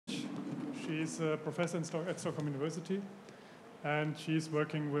She's a professor at Stockholm University, and she's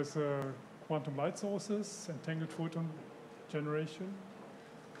working with quantum light sources, entangled photon generation.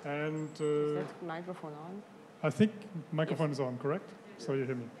 And is that microphone on? I think microphone is on, correct? Yes. So you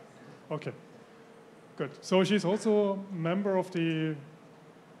hear me. Okay, good. So she's also a member of the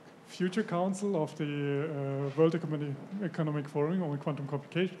Future Council of the World Economic Forum on Quantum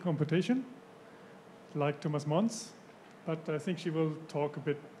Computation, like Thomas Mons. But I think she will talk a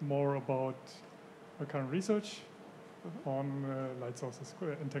bit more about her current research on light sources,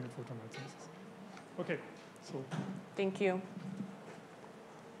 entangled photon light sources. Okay, so. Thank you.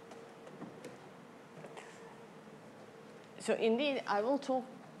 So indeed, I will talk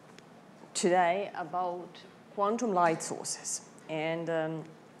today about quantum light sources. And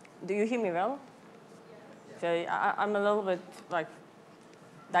do you hear me well? So I'm a little bit like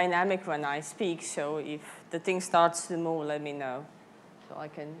dynamic when I speak, so if the thing starts to move, let me know, so I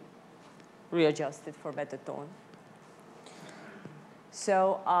can readjust it for better tone.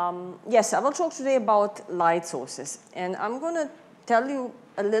 So yes, I will talk today about light sources, and I'm going to tell you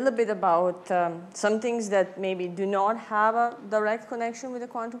a little bit about some things that maybe do not have a direct connection with the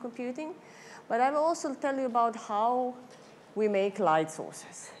quantum computing, but I will also tell you about how we make light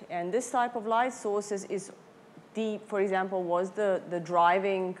sources. And this type of light sources is for example, was the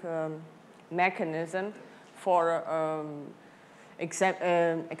driving mechanism for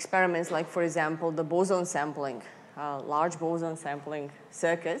experiments like, for example, the boson sampling, large boson sampling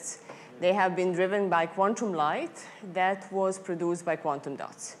circuits. They have been driven by quantum light that was produced by quantum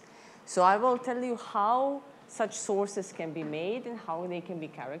dots. So I will tell you how such sources can be made and how they can be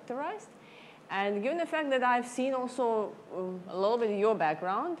characterized. And given the fact that I've seen also a little bit of your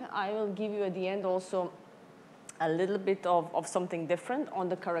background, I will give you at the end also a little bit of something different on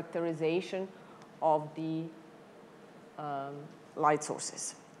the characterization of the light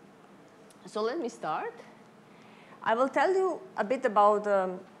sources. So let me start. I will tell you a bit about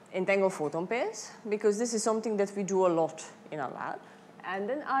entangled photon pairs, because this is something that we do a lot in our lab. And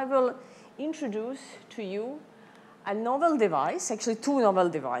then I will introduce to you a novel device, actually two novel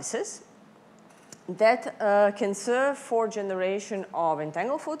devices, that can serve for generation of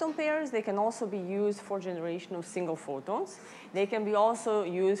entangled photon pairs. They can also be used for generation of single photons. They can be also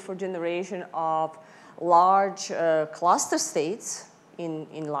used for generation of large cluster states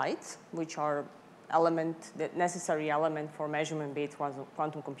in light, which are the necessary element for measurement-based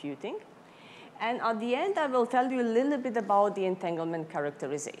quantum computing. And at the end, I will tell you a little bit about the entanglement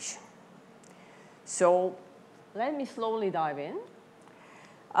characterization. So let me slowly dive in.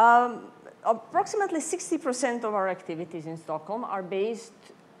 Approximately 60% of our activities in Stockholm are based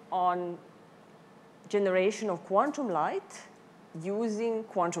on generation of quantum light using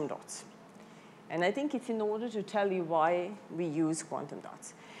quantum dots. And I think it's in order to tell you why we use quantum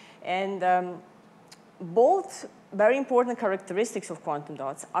dots. And both very important characteristics of quantum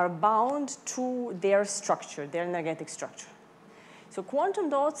dots are bound to their structure, their energetic structure. So quantum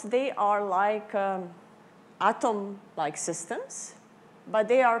dots, they are like atom-like systems, but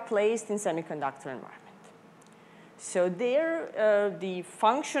they are placed in semiconductor environment. So there, the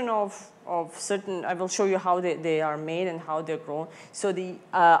function of certain, I will show you how they are made and how they're grown. So the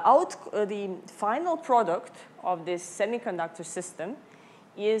final product of this semiconductor system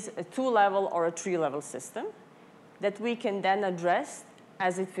is a 2-level or a 3-level system that we can then address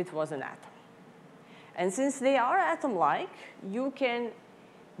as if it was an atom. And since they are atom-like, you can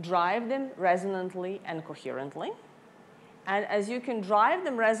drive them resonantly and coherently. And as you can drive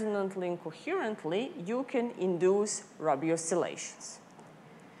them resonantly and coherently, you can induce Rabi oscillations.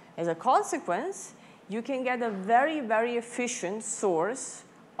 As a consequence, you can get a very, very efficient source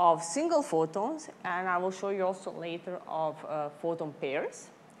of single photons, and I will show you also later of photon pairs.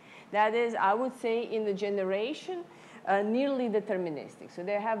 That is, I would say, in the generation, nearly deterministic. So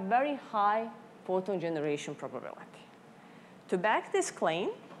they have very high photon generation probability. To back this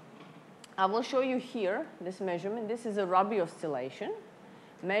claim, I will show you here this measurement. This is a Rabi oscillation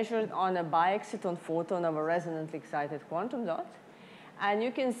measured on a bi-exciton photon of a resonantly excited quantum dot. And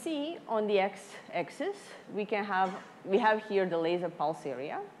you can see on the x-axis, we have here the laser pulse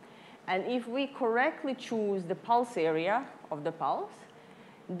area. And if we correctly choose the pulse area of the pulse,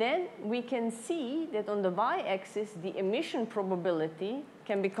 then we can see that on the y-axis, the emission probability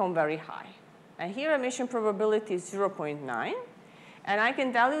can become very high. And here emission probability is 0.9. And I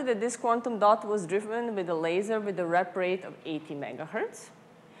can tell you that this quantum dot was driven with a laser with a rep rate of 80 megahertz,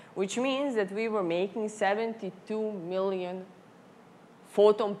 which means that we were making 72 million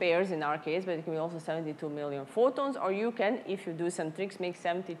photon pairs in our case, but it can be also 72 million photons, or you can, if you do some tricks, make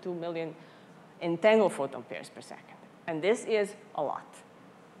 72 million entangled photon pairs per second. And this is a lot.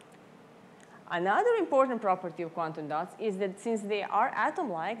 Another important property of quantum dots is that since they are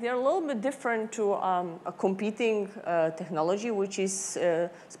atom-like, they're a little bit different to a competing technology, which is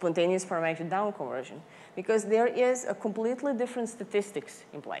spontaneous parametric down conversion, because there is a completely different statistics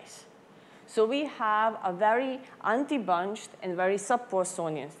in place. So we have a very anti-bunched and very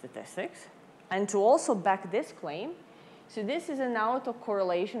sub-Poissonian statistics. And to also back this claim, so this is an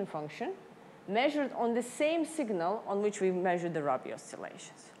autocorrelation function measured on the same signal on which we measured the Rabi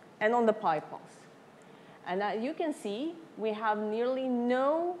oscillations and on the pi pulse. And as you can see, we have nearly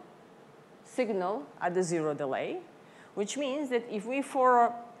no signal at the 0 delay, which means that if we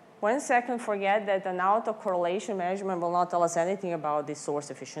for 1 second forget that an autocorrelation measurement will not tell us anything about the source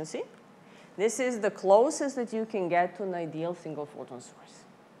efficiency, this is the closest that you can get to an ideal single photon source.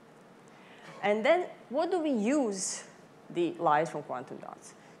 And then what do we use the light from quantum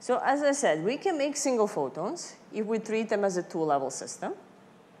dots? So as I said, we can make single photons if we treat them as a two-level system.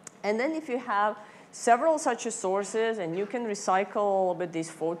 And then if you have several such sources and you can recycle with these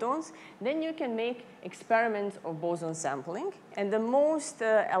photons, then you can make experiments of boson sampling. And the most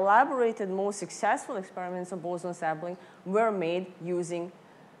elaborated, most successful experiments of boson sampling were made using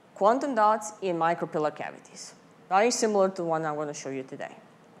quantum dots in micropillar cavities, very similar to the one I'm going to show you today.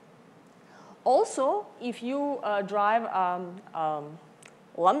 Also, if you drive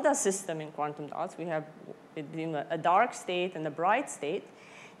lambda system in quantum dots, we have between a dark state and a bright state,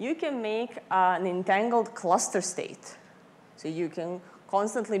 you can make an entangled cluster state. So you can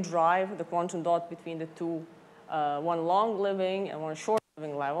constantly drive the quantum dot between the two, one long-living and one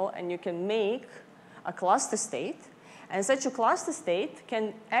short-living level, and you can make a cluster state. And such a cluster state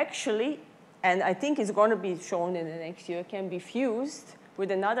can actually, and I think it's going to be shown in the next year, can be fused with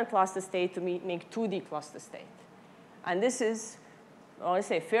another cluster state to make 2D cluster state. And this is, well, I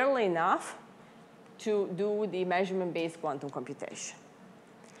say, fairly enough to do the measurement-based quantum computation.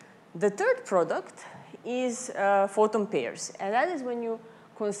 The third product is photon pairs. And that is when you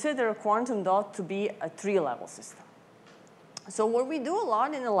consider a quantum dot to be a three-level system. So what we do a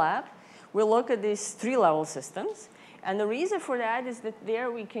lot in the lab, we look at these three-level systems. And the reason for that is that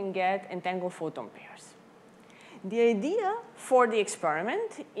there we can get entangled photon pairs. The idea for the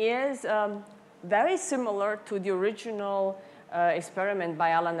experiment is very similar to the original experiment by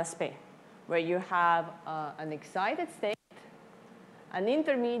Alan Aspect, where you have an excited state, an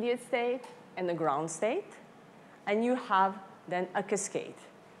intermediate state, and a ground state, and you have then a cascade.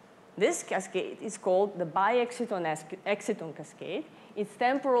 This cascade is called the bi-exciton cascade. It's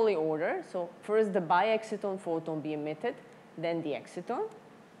temporally ordered, so first the bi-exciton photon be emitted, then the exciton.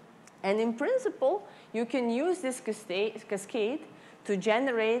 And in principle, you can use this cascade to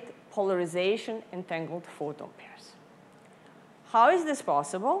generate polarization entangled photon pairs. How is this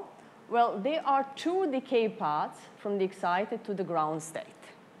possible? Well, there are two decay paths from the excited to the ground state.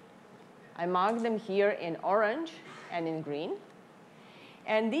 I mark them here in orange and in green.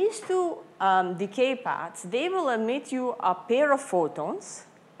 And these two decay paths, they will emit you a pair of photons.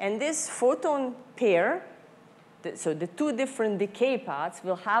 And this photon pair, so the two different decay paths,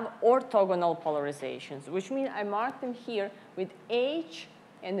 will have orthogonal polarizations, which means I mark them here with H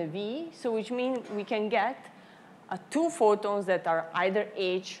and a V, so which means we can get two photons that are either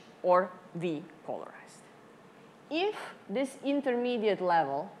H or V polarized. If this intermediate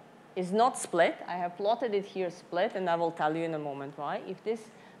level is not split, I have plotted it here split, and I will tell you in a moment why. If this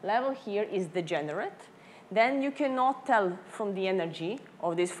level here is degenerate, then you cannot tell from the energy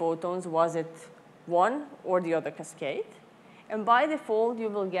of these photons was it one or the other cascade. And by default, you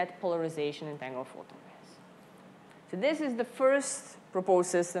will get polarization entangled photon pairs. So this is the first proposed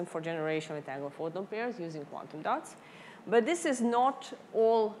system for generation of entangled photon pairs using quantum dots. But this is not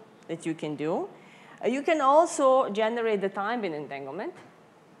all that you can do. You can also generate the time-bin entanglement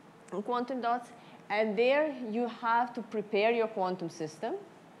in quantum dots. And there you have to prepare your quantum system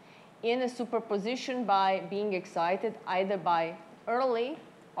in a superposition by being excited either by early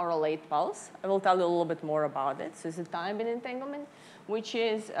or a late pulse. I will tell you a little bit more about it. So it's a time-bin entanglement, which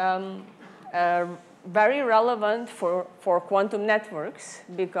is very relevant for quantum networks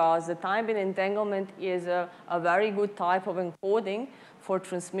because the time-bin entanglement is a very good type of encoding for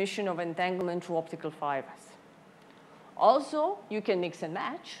transmission of entanglement through optical fibers. Also, you can mix and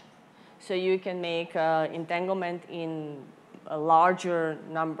match. So you can make entanglement in a larger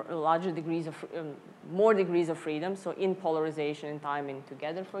degrees of, more degrees of freedom, so in polarization and timing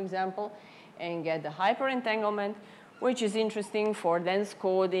together, for example, and get the hyperentanglement, which is interesting for dense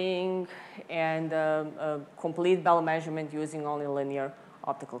coding and complete Bell measurement using only linear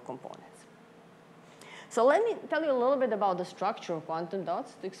optical components. So let me tell you a little bit about the structure of quantum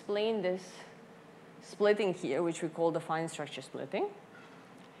dots to explain this splitting here, which we call the fine structure splitting.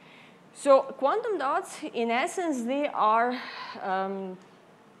 So quantum dots, in essence, they are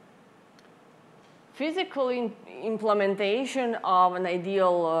physical implementation of an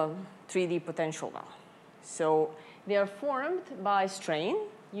ideal 3D potential well. So they are formed by strain.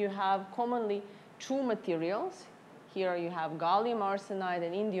 You have commonly two materials. Here you have gallium arsenide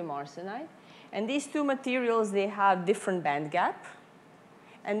and indium arsenide. And these two materials, they have different band gap.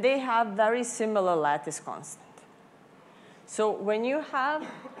 And they have very similar lattice constant. So when you have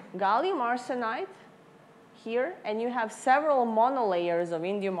gallium arsenide here, and you have several monolayers of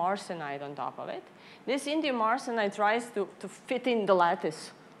indium arsenide on top of it, this indium arsenide tries to fit in the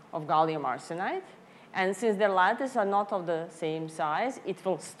lattice of gallium arsenide. And since their lattices are not of the same size, it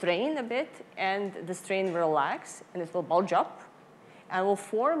will strain a bit, and the strain will relax, and it will bulge up, and will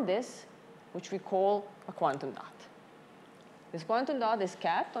form this, which we call a quantum dot. This quantum dot is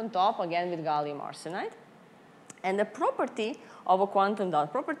capped on top, again, with gallium arsenide. And the property of a quantum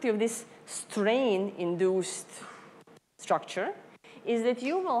dot, property of this strain-induced structure, is that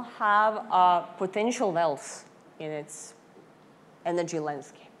you will have potential wells in its energy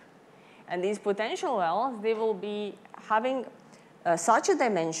landscape. And these potential wells, they will be having such a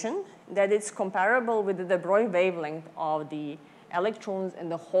dimension that it's comparable with the de Broglie wavelength of the electrons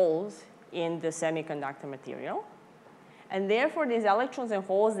and the holes in the semiconductor material. And therefore, these electrons and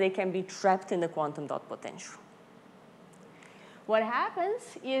holes, they can be trapped in the quantum dot potential. What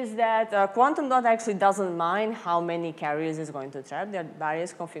happens is that a quantum dot actually doesn't mind how many carriers it's going to trap. There are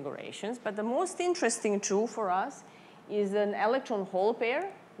various configurations. But the most interesting two for us is an electron-hole pair,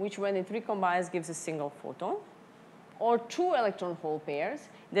 which when it recombines gives a single photon, or two electron-hole pairs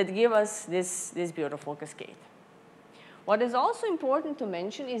that give us this beautiful cascade. What is also important to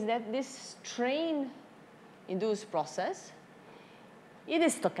mention is that this strain-induced process, it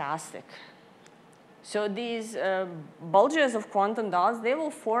is stochastic. So these bulges of quantum dots, they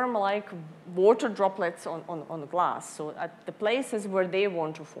will form like water droplets on glass. So at the places where they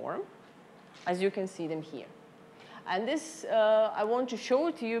want to form, as you can see them here. And this, I want to show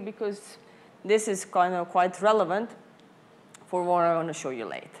it to you because this is kind of quite relevant for what I want to show you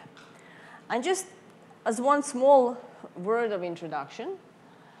later. And just as one small word of introduction,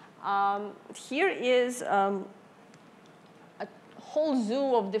 here is a whole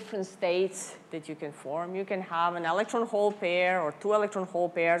zoo of different states that you can form. You can have an electron-hole pair or two electron-hole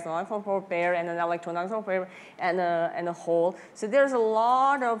pairs, an electron-hole pair and an electron-electron pair and a hole. So there's a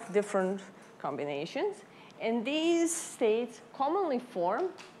lot of different combinations. And these states commonly form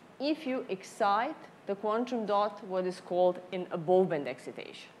if you excite the quantum dot, what is called an above-band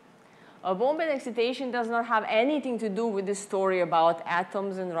excitation. Above-band excitation does not have anything to do with the story about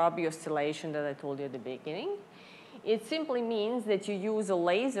atoms and Rabi oscillation that I told you at the beginning. It simply means that you use a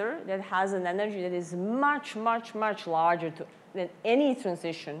laser that has an energy that is much, much, much larger than any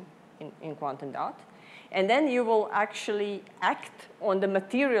transition in quantum dot. And then you will actually act on the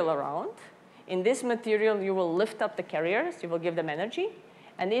material around. In this material, you will lift up the carriers. You will give them energy.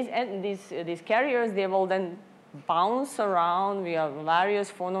 And these carriers, they will then bounce around via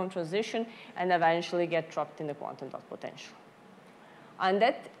various phonon transition and eventually get trapped in the quantum dot potential. And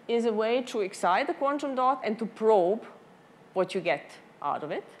that is a way to excite the quantum dot and to probe what you get out of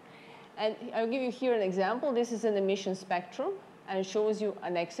it. And I'll give you here an example. This is an emission spectrum and shows you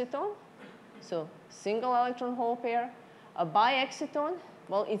an exciton. So single electron hole pair. A bi-exciton,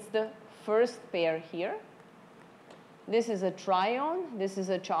 well, it's the first pair here. This is a trion. This is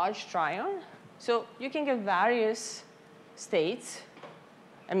a charged trion. So you can get various states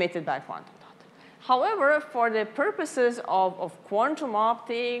emitted by quantum dot. However, for the purposes of quantum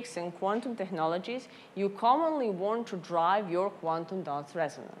optics and quantum technologies, you commonly want to drive your quantum dots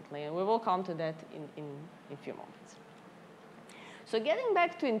resonantly. And we will come to that in a few moments. So getting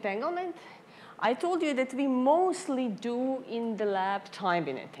back to entanglement, I told you that we mostly do in the lab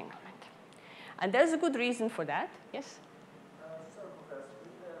time-bin entanglement. And there's a good reason for that. Yes? Sorry, Professor,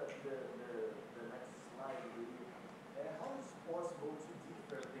 in the next slide, how is it possible to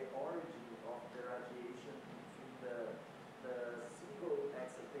differ the origin of the radiation between the single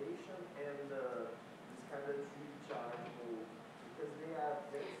excitation and this kind of three-charge mode? Because they are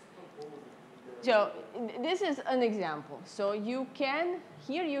very superposed. So this is an example. So you can,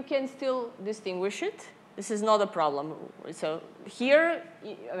 here you can still distinguish it. This is not a problem. So here,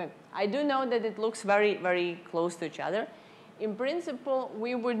 I do know that it looks very, very close to each other. In principle,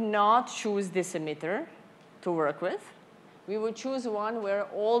 we would not choose this emitter to work with. We would choose one where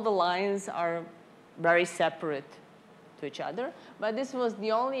all the lines are very separate to each other. But this was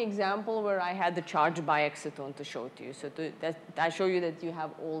the only example where I had the charged bi-exciton to show to you. So I show you that you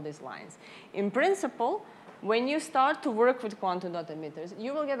have all these lines. In principle, when you start to work with quantum dot emitters,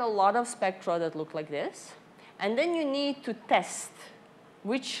 you will get a lot of spectra that look like this. And then you need to test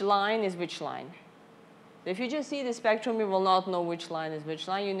which line is which line. If you just see the spectrum, you will not know which line is which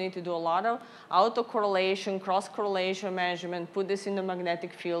line. You need to do a lot of autocorrelation, cross-correlation measurement, put this in the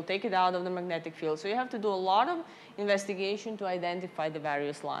magnetic field, take it out of the magnetic field. So you have to do a lot of investigation to identify the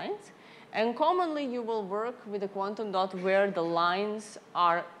various lines. And commonly, you will work with a quantum dot where the lines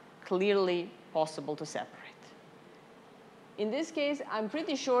are clearly possible to separate. In this case, I'm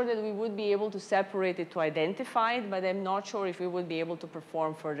pretty sure that we would be able to separate it to identify it, but I'm not sure if we would be able to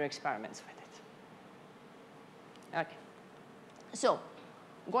perform further experiments with it. Okay. So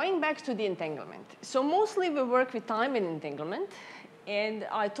going back to the entanglement. So mostly we work with time-bin entanglement. And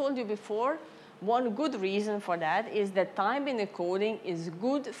I told you before, one good reason for that is that time-bin encoding is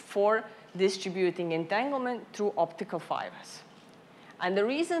good for distributing entanglement through optical fibers. And the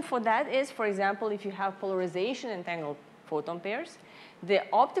reason for that is, for example, if you have polarization entangled photon pairs, the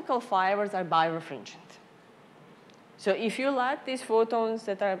optical fibers are birefringent. So if you let these photons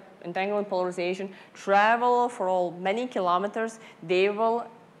that are entangled in polarization travel for many kilometers, they will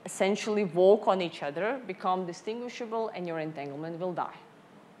essentially walk on each other, become distinguishable, and your entanglement will die.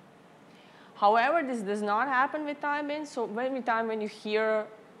 However, this does not happen with time-bin. So every time when you hear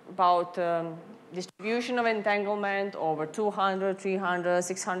about distribution of entanglement over 200, 300,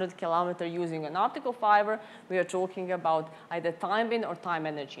 600 kilometers using an optical fiber, we are talking about either time-bin or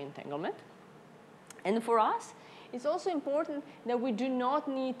time-energy entanglement. And for us, it's also important that we do not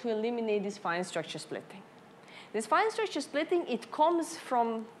need to eliminate this fine structure splitting. This fine structure splitting, it comes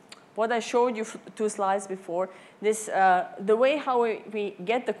from what I showed you 2 slides before, this, the way how we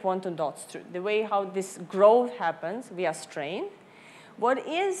get the quantum dots through, the way how this growth happens via strain. What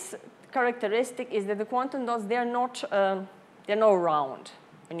is characteristic is that the quantum dots, they're not round.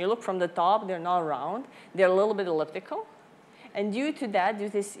 When you look from the top, they're not round. They're a little bit elliptical. And due to that, due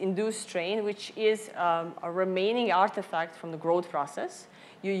to this induced strain, which is a remaining artifact from the growth process,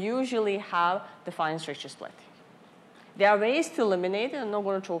 you usually have the fine structure splitting. There are ways to eliminate it. I'm not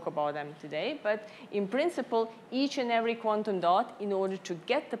going to talk about them today. But in principle, each and every quantum dot, in order to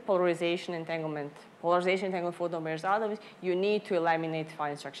get the polarization entangled photon pairs out of it, you need to eliminate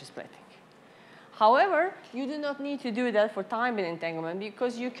fine structure splitting. However, you do not need to do that for time-bin entanglement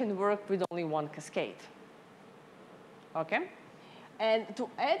because you can work with only one cascade. Okay? And to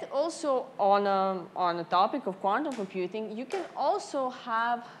add also on a topic of quantum computing, you can also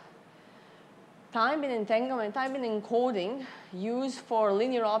have time-bin entanglement, time-bin encoding used for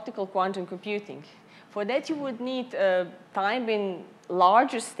linear optical quantum computing. For that, you would need time-bin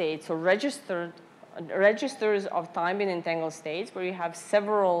larger states or registers of time-bin entangled states where you have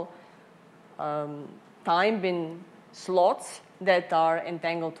several time-bin slots that are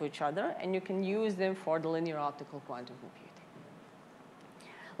entangled to each other, and you can use them for the linear optical quantum computing.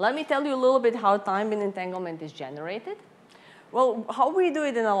 Let me tell you a little bit how time-bin entanglement is generated. Well, how we do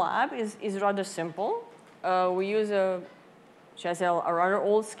it in a lab is rather simple. We use a rather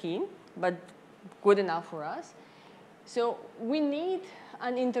old scheme, but good enough for us. So we need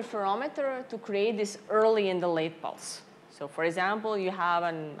an interferometer to create this early and the late pulse. So for example, you have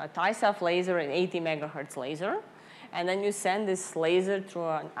a TISAF laser, an 80 megahertz laser, and then you send this laser through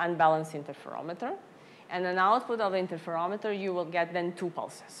an unbalanced interferometer. And an output of the interferometer, you will get then 2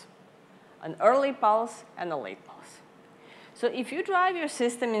 pulses, an early pulse and a late pulse. So if you drive your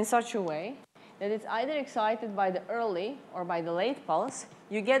system in such a way that it's either excited by the early or by the late pulse,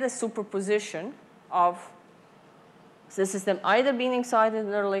 you get a superposition of the system either being excited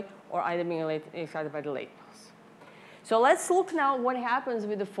early or either being excited by the late pulse. So let's look now what happens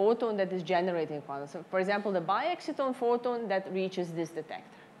with the photon that is generating quantum. So for example, the bi-exciton photon that reaches this detector.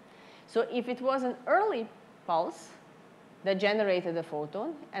 So if it was an early pulse that generated the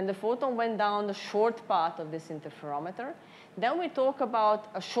photon, and the photon went down the short path of this interferometer, then we talk about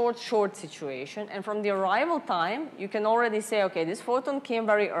a short-short situation. And from the arrival time, you can already say, OK, this photon came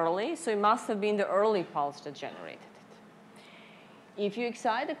very early, so it must have been the early pulse that generated it. If you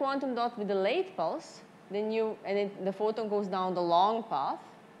excite the quantum dot with the late pulse, then the photon goes down the long path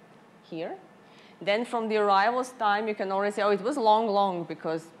here. Then from the arrival time, you can already say, oh, it was long,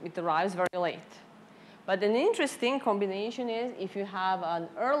 because it arrives very late. But an interesting combination is if you have an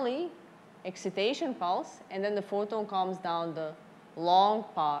early excitation pulse, and then the photon comes down the long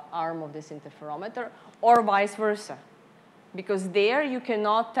arm of this interferometer, or vice versa. Because there you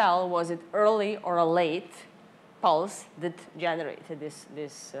cannot tell was it early or a late pulse that generated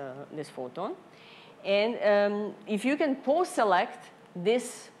this photon. And if you can post-select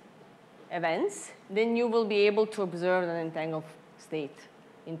these events, then you will be able to observe an entangled state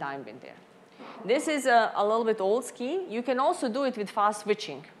in time-bin there. This is a little bit old scheme. You can also do it with fast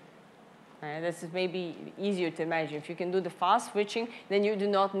switching. This is maybe easier to imagine. If you can do the fast switching, then you do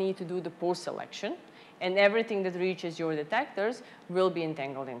not need to do the post-selection. And everything that reaches your detectors will be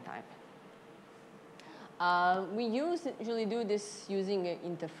entangled in time. We usually do this using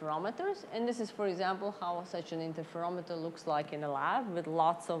interferometers. And this is, for example, how such an interferometer looks like in a lab with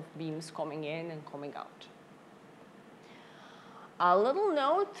lots of beams coming in and coming out. A little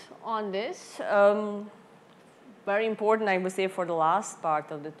note on this, very important, I would say, for the last part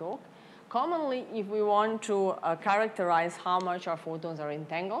of the talk. Commonly, if we want to characterize how much our photons are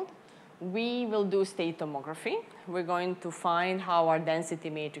entangled, we will do state tomography. We're going to find how our density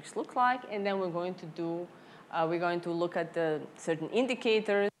matrix look like, and then we're going to look at the certain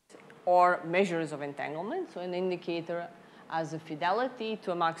indicators or measures of entanglement. So an indicator as a fidelity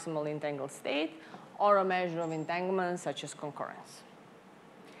to a maximally entangled state, or a measure of entanglement such as concurrence.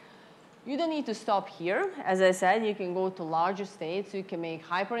 You don't need to stop here. As I said, you can go to larger states. You can make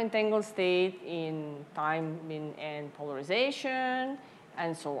hyperentangled state in time and polarization,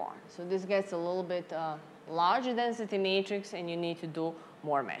 and so on. So this gets a little bit larger density matrix, and you need to do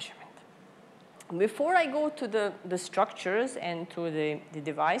more measurement. Before I go to the structures and to the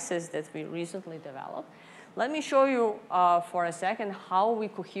devices that we recently developed, let me show you for a second how we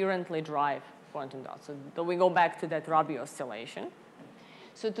coherently drive quantum dots. So we go back to that Rabi oscillation.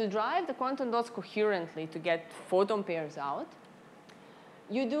 So to drive the quantum dots coherently to get photon pairs out,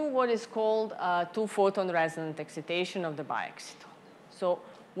 you do what is called two-photon resonant excitation of the biexciton. So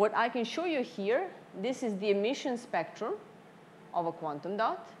what I can show you here, this is the emission spectrum of a quantum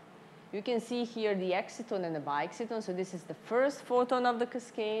dot. You can see here the exciton and the biexciton. So this is the first photon of the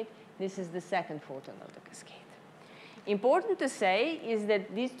cascade. This is the second photon of the cascade. Important to say is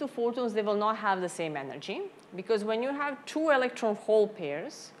that these two photons, they will not have the same energy, because when you have two electron hole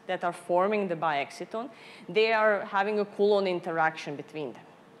pairs that are forming the biexciton, they are having a Coulomb interaction between them.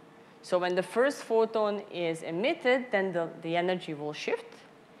 So when the first photon is emitted, then the energy will shift,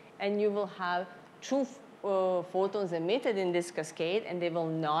 and you will have two photons emitted in this cascade, and they will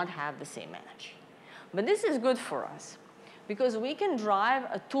not have the same energy. But this is good for us, because we can drive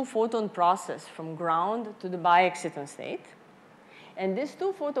a two-photon process from ground to the biexciton state. And this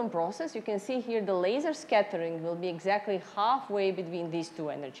two-photon process, you can see here the laser scattering will be exactly halfway between these two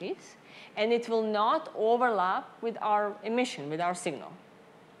energies, and it will not overlap with our emission, with our signal.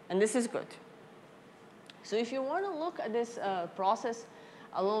 And this is good. So if you want to look at this process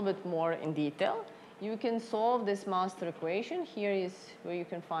a little bit more in detail, you can solve this master equation. Here is where you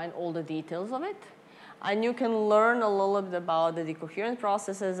can find all the details of it. And you can learn a little bit about the decoherent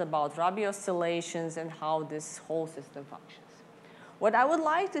processes, about Rabi oscillations, and how this whole system functions. What I would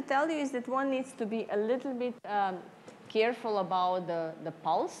like to tell you is that one needs to be a little bit careful about the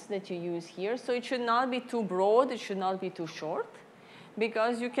pulse that you use here. So it should not be too broad. It should not be too short.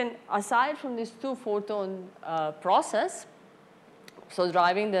 Because you can, aside from this two-photon process, so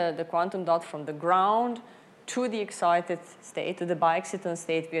driving the quantum dot from the ground to the excited state, to the biexciton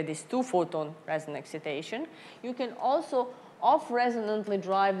state via this two-photon resonant excitation, you can also off-resonantly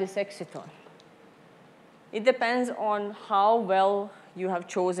drive this exciton. It depends on how well you have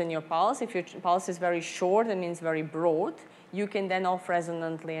chosen your pulse. If your pulse is very short, that means very broad, you can then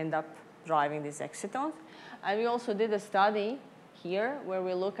off-resonantly end up driving these excitons. And we also did a study here where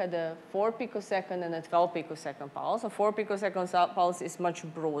we look at the 4 picosecond and a 12 picosecond pulse. A 4 picosecond pulse is much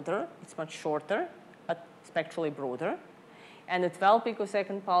broader. It's much shorter, but spectrally broader. And the 12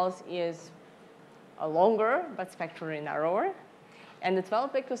 picosecond pulse is longer, but spectrally narrower. And the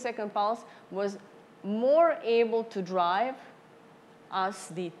 12 picosecond pulse was more able to drive us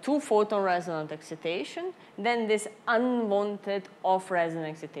the two-photon resonant excitation than this unwanted off-resonant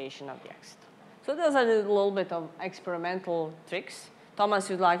excitation of the exciton. So those are a little bit of experimental tricks. Thomas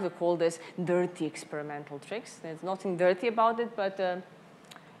would like to call this dirty experimental tricks. There's nothing dirty about it, but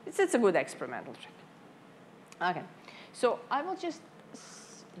it's a good experimental trick. Okay, so I will just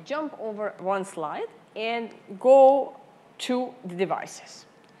jump over one slide and go to the devices.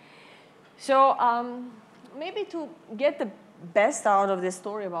 So maybe to get the best out of this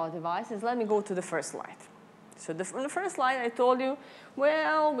story about devices, let me go to the first slide. So on the first slide, I told you,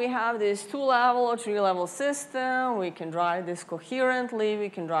 well, we have this two-level or three-level system. We can drive this coherently. We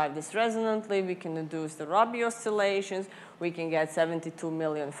can drive this resonantly. We can induce the Rabi oscillations. We can get 72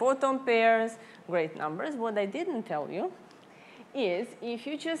 million photon pairs. Great numbers. What I didn't tell you is if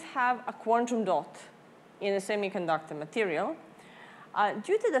you just have a quantum dot in a semiconductor material,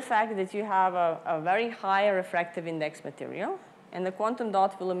 due to the fact that you have a very high refractive index material, and the quantum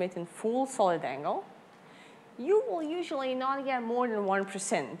dot will emit in full solid angle, you will usually not get more than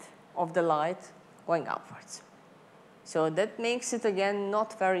 1% of the light going upwards. So that makes it, again,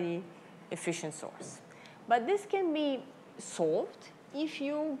 not very efficient source. But this can be solved if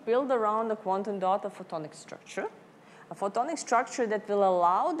you build around a quantum dot a photonic structure that will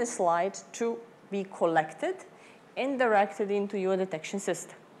allow this light to be collected and directed into your detection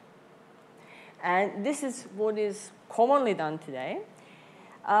system. And this is what is commonly done today.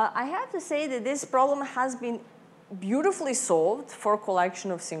 I have to say that this problem has been beautifully solved for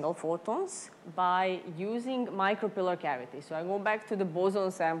collection of single photons by using micropillar cavities. So I go back to the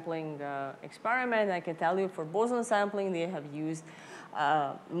boson sampling experiment. I can tell you for boson sampling, they have used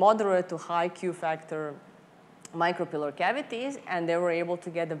moderate to high Q factor micropillar cavities, and they were able to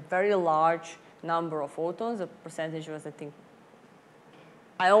get a very large number of photons. The percentage was, I think,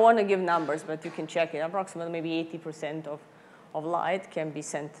 I don't want to give numbers, but you can check it. Approximately maybe 80% of light can be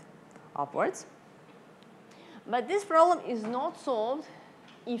sent upwards. But this problem is not solved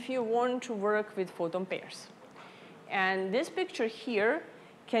if you want to work with photon pairs. And this picture here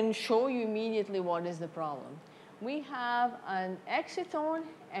can show you immediately what is the problem. We have an exciton,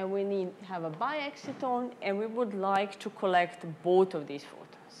 and we have a bi-exciton, and we would like to collect both of these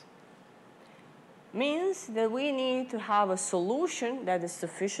photons. Means that we need to have a solution that is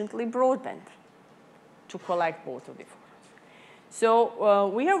sufficiently broadband to collect both of the photons. So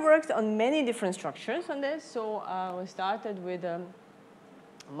we have worked on many different structures on this. So we started with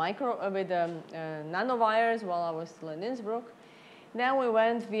nanowires while I was still in Innsbruck. Then we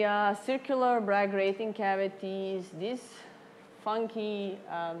went via circular Bragg grating cavities, these funky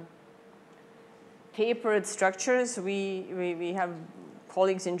tapered structures. We have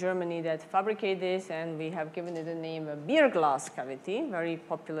colleagues in Germany that fabricate this, and we have given it the name a beer glass cavity, very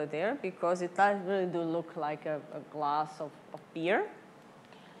popular there, because it does really do look like a glass of beer.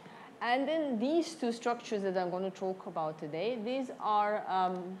 And then these two structures that I'm going to talk about today, these are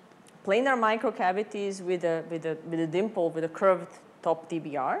planar microcavities with a dimple, with a curved top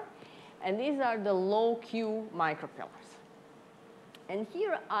DBR. And these are the low Q micropillars. And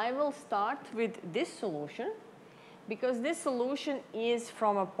here I will start with this solution, because this solution is,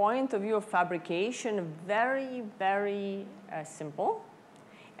 from a point of view of fabrication, very, very simple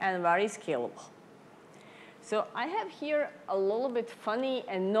and very scalable. So I have here a little bit funny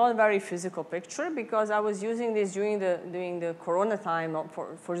and not very physical picture, because I was using this during the Corona time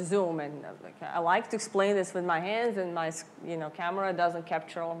for Zoom, and I like to explain this with my hands, and my camera doesn't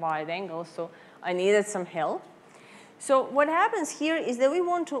capture a wide angle, so I needed some help. So what happens here is that we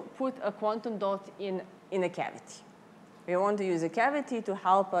want to put a quantum dot in a cavity. We want to use a cavity to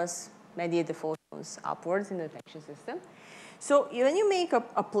help us mediate the photons upwards in the detection system. So when you make a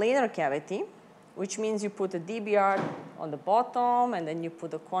planar cavity, which means you put a DBR on the bottom, and then you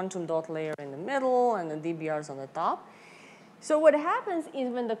put a quantum dot layer in the middle, and the DBRs on the top. So what happens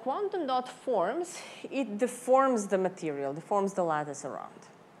is when the quantum dot forms, it deforms the material, deforms the lattice around.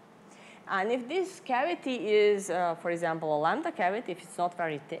 And if this cavity is, for example, a lambda cavity, if it's not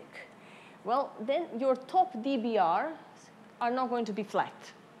very thick, well, then your top DBRs are not going to be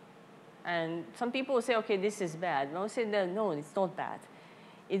flat. And some people will say, okay, this is bad. And I will say, no, it's not bad.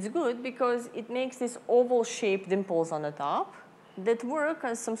 It's good because it makes these oval-shaped dimples on the top that work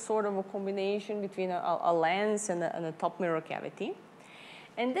as some sort of a combination between a lens and a top mirror cavity,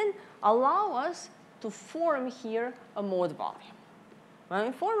 and then allow us to form here a mode volume. When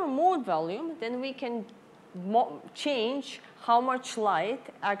we form a mode volume, then we can change how much light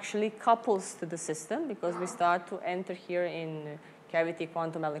actually couples to the system, because we start to enter here in cavity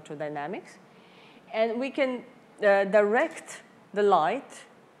quantum electrodynamics. And we can direct the light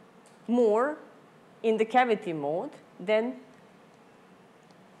more in the cavity mode than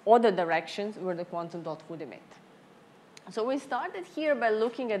other directions where the quantum dot would emit. So we started here by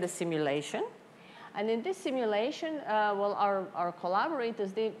looking at the simulation. And in this simulation, well, our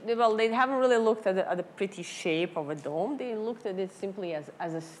collaborators, they haven't really looked at the pretty shape of a dome. They looked at it simply as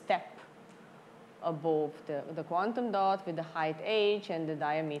a step above the quantum dot with the height h and the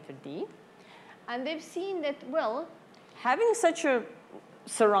diameter d. And they've seen that, well, having such a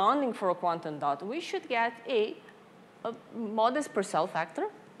surrounding for a quantum dot, we should get a modest Purcell factor.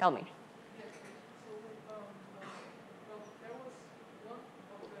 Tell me.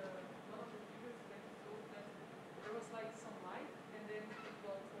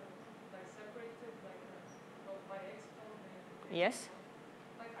 Yes.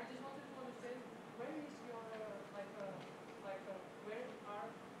 Like, I just wanted to understand, where is your where are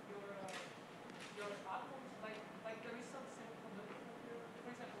your atoms? Like there is some semiconductor here.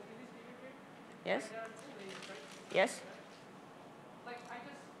 For example, in this figure here. Yes. There are two layers, right? Yes. Like, I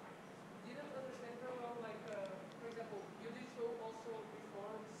just didn't understand very well. Like, for example, you did show also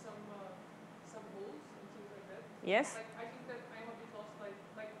before some Yes? Like, I think that I'm a bit lost.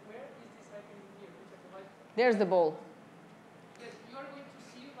 Like where is this happening here? Exactly. Like, There's the ball. yes, you are going to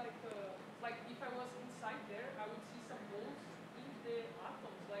see like if I was inside there, I would see some holes in the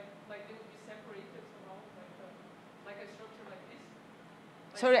atoms. Like they would be separated somehow, like a structure like this.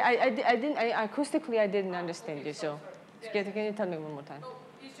 Like, Sorry, I didn't, acoustically I didn't understand okay, you, so sorry. can you tell me one more time? No,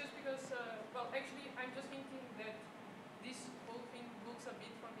 it's just because, well, actually, I'm just thinking that this whole thing looks a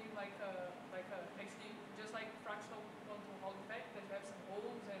bit for me like actually just like fractional quantum Hall effect, that you have some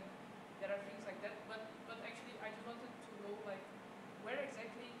holes and there are things like that. But actually, I just wanted to know like where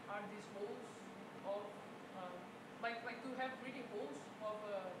exactly are these holes of like to have really holes of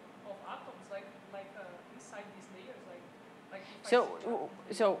atoms like inside these layers like if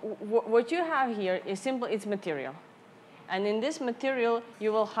So what you have here is simply, it's material. And in this material,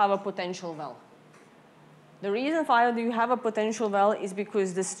 you will have a potential well. The reason why you have a potential well is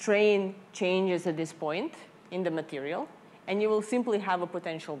because the strain changes at this point in the material, and you will simply have a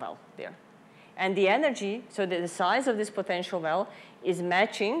potential well there. And the energy, so the size of this potential well is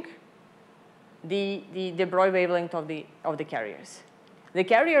matching the de Broglie wavelength of the carriers. The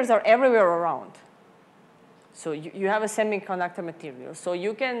carriers are everywhere around. So you have a semiconductor material. So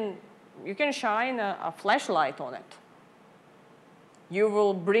you can shine a flashlight on it. You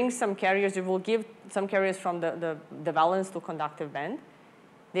will bring some carriers, you will give some carriers from the valence to conductive band.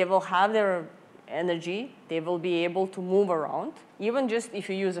 They will have their energy. They will be able to move around, even just if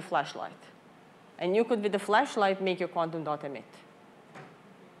you use a flashlight. And you could, with the flashlight, make your quantum dot emit.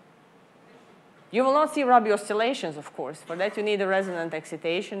 You will not see Rabi oscillations, of course. For that, you need a resonant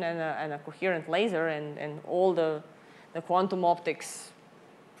excitation and a coherent laser and all the quantum optics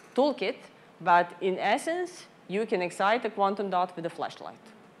toolkit. But in essence, you can excite a quantum dot with a flashlight,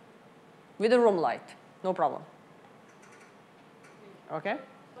 with a room light, no problem. Okay?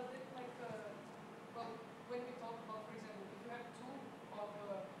 But then, well, when we talk about, for example, if you have two of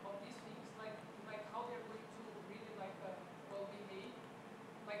these things, like how they're going to really well behave,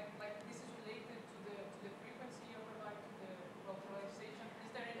 like this is related to the frequency or like to the polarization.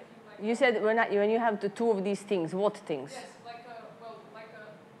 Is there anything like? You said when you have the two of these things, what things? Yes, like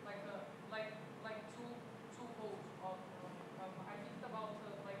two holes of. I think about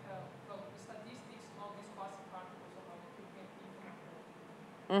well the statistics of these quasi particles about you can think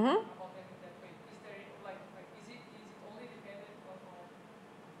about them in that way. Is there is it only dependent on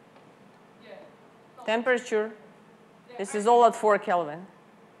yeah no, Temperature. yeah, This is all at 4 Kelvin. okay,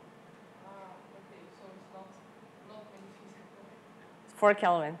 so it's not many things. 4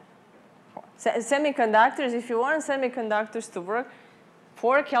 Kelvin. Semiconductors, if you want semiconductors to work,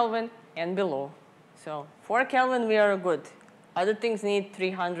 4 Kelvin and below. So 4 Kelvin, we are good. Other things need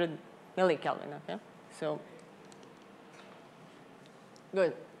 300 millikelvin, okay? So,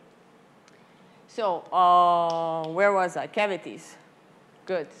 good. So, where was I? Cavities.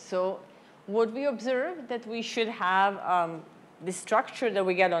 Good. So, what we observed that we should have the structure that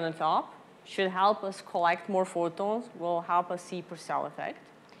we get on the top should help us collect more photons, will help us see Purcell effect.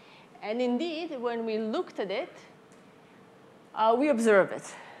 And indeed, when we looked at it, we observe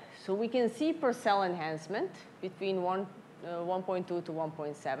it. So we can see Purcell enhancement between 1.2 to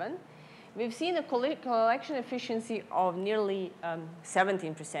 1.7. We've seen a collection efficiency of nearly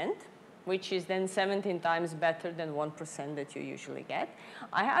 17%, which is then 17 times better than 1% that you usually get.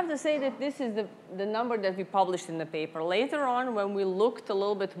 I have to say that this is the number that we published in the paper. Later on, when we looked a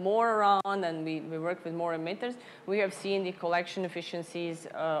little bit more around and we worked with more emitters, we have seen the collection efficiencies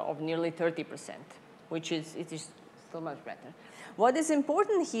of nearly 30%, which is still much better. What is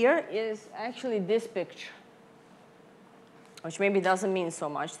important here is actually this picture, which maybe doesn't mean so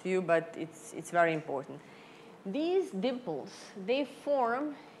much to you, but it's very important. These dimples, they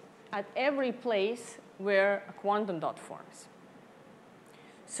form at every place where a quantum dot forms.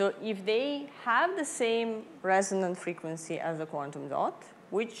 So if they have the same resonant frequency as a quantum dot,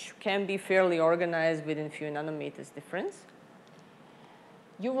 which can be fairly organized within a few nanometers difference,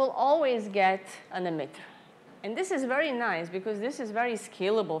 you will always get an emitter. And this is very nice because this is very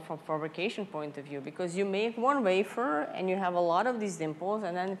scalable from fabrication point of view, because you make one wafer and you have a lot of these dimples,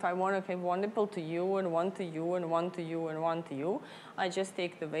 and then if I want to give one dimple to you and one to you and one to you and one to you, I just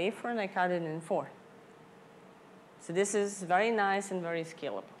take the wafer and I cut it in 4. So this is very nice and very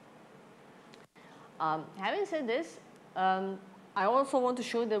scalable. Having said this, I also want to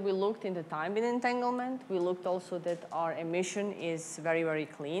show that we looked into time bin entanglement. We looked also that our emission is very, very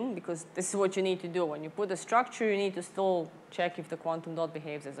clean, because this is what you need to do. When you put a structure, you need to still check if the quantum dot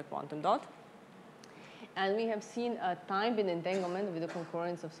behaves as a quantum dot. And we have seen a time bin entanglement with a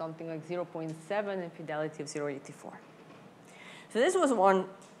concurrence of something like 0.7 and fidelity of 0.84. So this was one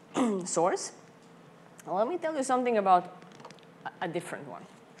source. Let me tell you something about a different one.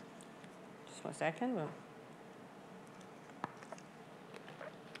 Just 1 second.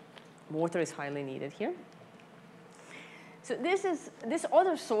 Water is highly needed here. So this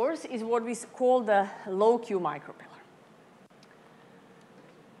other source is what we call the low-Q micropillar.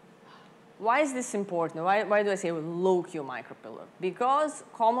 Why is this important? Why do I say low-Q micropillar? Because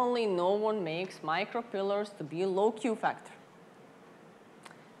commonly no one makes micropillars to be a low-Q factor.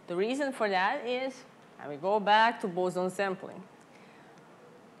 The reason for that is, and we go back to boson sampling.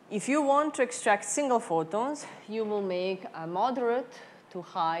 If you want to extract single photons, you will make a moderate to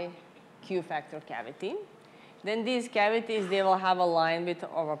high Q factor cavity. Then these cavities, they will have a line width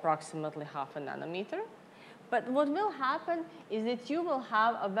of approximately 0.5 nanometer. But what will happen is that you will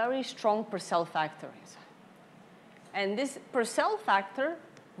have a very strong per cell factor inside. And this per cell factor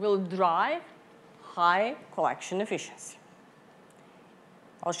will drive high collection efficiency.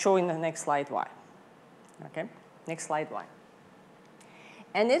 I'll show in the next slide why. Okay, next slide why.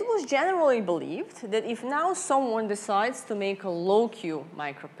 And it was generally believed that if now someone decides to make a low-Q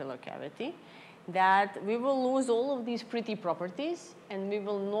micropillar cavity, that we will lose all of these pretty properties and we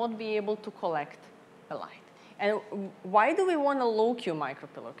will not be able to collect the light. And why do we want a low-Q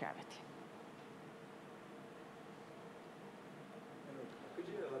micropillar cavity? Could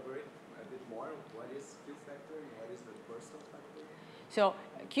you elaborate a bit more? What is Q factor and what is the Purcell factor? So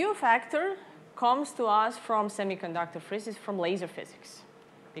Q factor comes to us from semiconductor physics, from laser physics.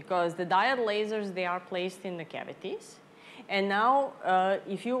 Because the diode lasers, they are placed in the cavities. And now,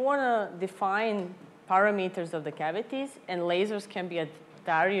 if you want to define parameters of the cavities, and lasers can be at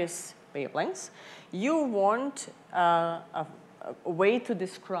various wavelengths, you want a way to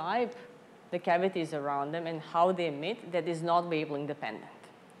describe the cavities around them and how they emit that is not wavelength dependent.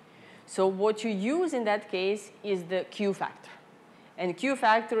 So what you use in that case is the Q factor. And Q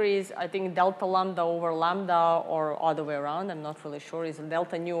factor is, I think, delta lambda over lambda or other way around. I'm not really sure. Is it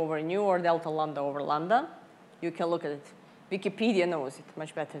delta nu over nu or delta lambda over lambda? You can look at it. Wikipedia knows it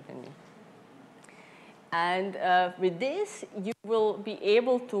much better than me. And with this, you will be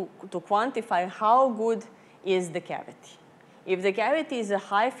able to quantify how good is the cavity. If the cavity is a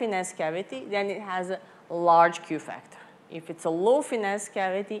high finesse cavity, then it has a large Q factor. If it's a low finesse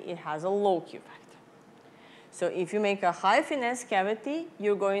cavity, it has a low Q factor. So if you make a high finesse cavity,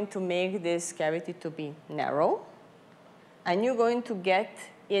 you're going to make this cavity to be narrow. And you're going to get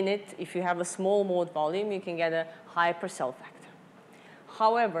in it, if you have a small mode volume, you can get a high per cell factor.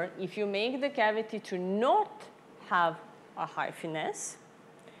 However, if you make the cavity to not have a high finesse,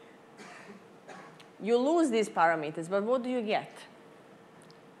 you lose these parameters. But what do you get?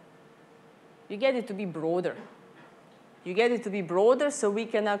 You get it to be broader. You get it to be broader so we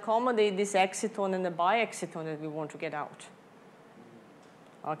can accommodate this exciton and the bi-exciton that we want to get out.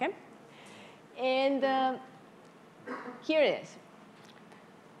 Okay? And here it is.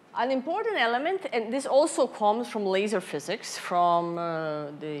 An important element, and this also comes from laser physics, from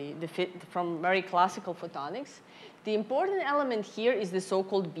very classical photonics. The important element here is the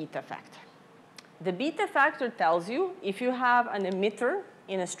so-called beta factor. The beta factor tells you if you have an emitter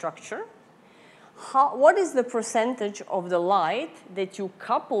in a structure, what is the percentage of the light that you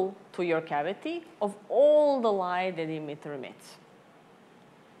couple to your cavity of all the light that the emitter emits.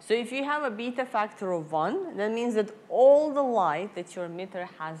 So if you have a beta factor of 1, that means that all the light that your emitter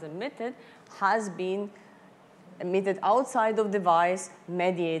has emitted has been emitted outside of the device,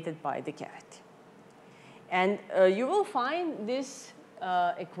 mediated by the cavity. And you will find this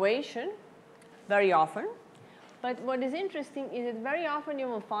equation very often. But what is interesting is that very often you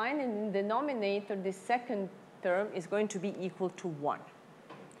will find in the denominator, the second term is going to be equal to 1.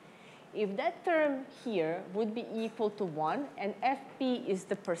 If that term here would be equal to 1, and FP is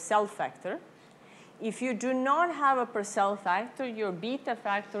the per cell factor, if you do not have a per cell factor, your beta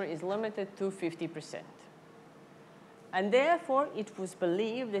factor is limited to 50%. And therefore, it was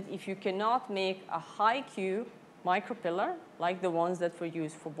believed that if you cannot make a high Q micropillar, like the ones that were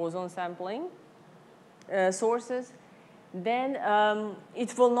used for boson sampling sources, then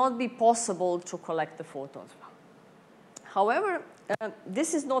it will not be possible to collect the photons well. However,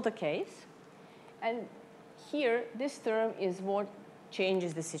 this is not the case. And here, this term is what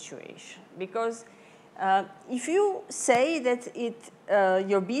changes the situation. Because if you say that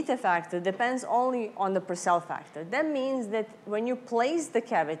your beta factor depends only on the per cell factor, that means that when you place the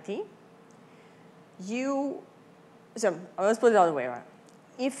cavity, so let's put it the other way around.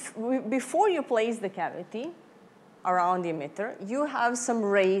 Before you place the cavity around the emitter, you have some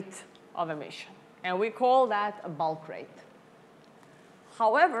rate of emission. And we call that a bulk rate.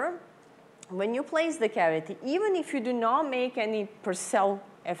 However, when you place the cavity, even if you do not make any per cell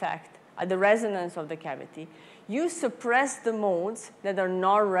effect at the resonance of the cavity, you suppress the modes that are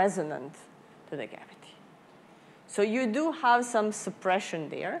not resonant to the cavity. So you do have some suppression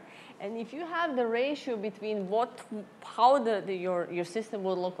there. And if you have the ratio between how your system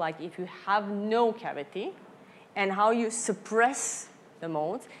will look like if you have no cavity and how you suppress the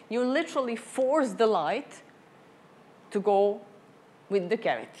modes, you literally force the light to go with the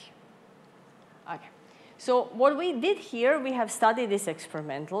cavity. Okay. So what we did here, we have studied this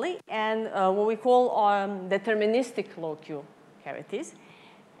experimentally, and what we call deterministic low-Q cavities.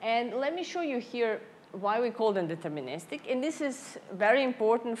 And let me show you here why we call them deterministic. And this is very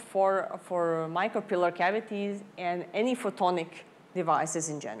important for micropillar cavities and any photonic devices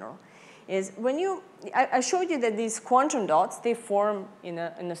in general. Is when I showed you that these quantum dots, they form in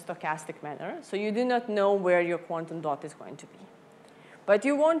a stochastic manner. So you do not know where your quantum dot is going to be. But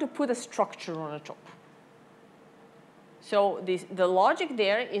you want to put a structure on the top. So the logic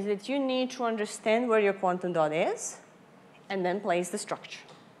there is that you need to understand where your quantum dot is and then place the structure.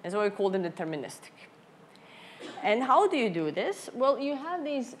 That's what we call them deterministic. And how do you do this? Well, you have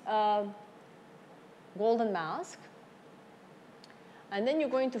these golden mask. And then you're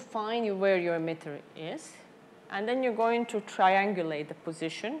going to find where your emitter is. And then you're going to triangulate the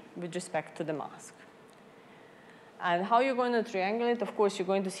position with respect to the mask. And how you're going to triangulate, of course, you're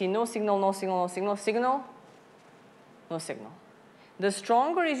going to see no signal, no signal, no signal, signal, no signal. The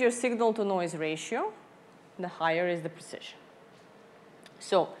stronger is your signal-to-noise ratio, the higher is the precision.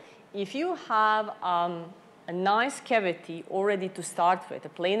 So if you have a nice cavity already to start with, a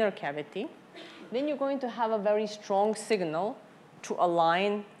planar cavity, then you're going to have a very strong signal to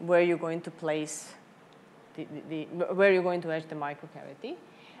align where you're going to place where you're going to etch the microcavity.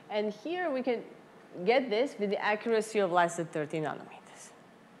 And here we can get this with the accuracy of less than 30 nanometers,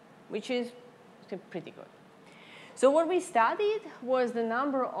 which is pretty good. So what we studied was the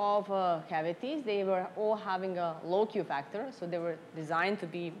number of cavities. They were all having a low Q factor, so they were designed to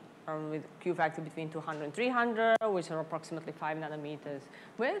be with Q factor between 200 and 300, which are approximately 5 nanometers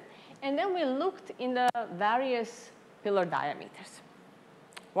width. And then we looked in the various pillar diameters.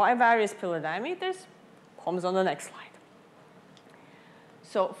 Why various pillar diameters? Comes on the next slide.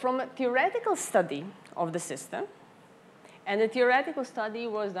 So from a theoretical study of the system, and the theoretical study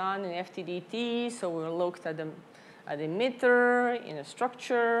was done in FTDT, so we looked at the emitter in a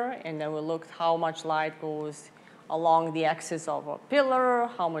structure, and then we looked how much light goes along the axis of a pillar,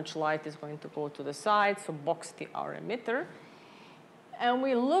 how much light is going to go to the side, so box our emitter. And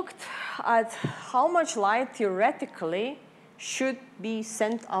we looked at how much light theoretically should be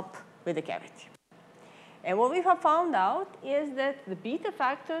sent up with the cavity. And what we have found out is that the beta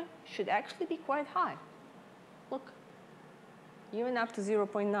factor should actually be quite high. Look, even up to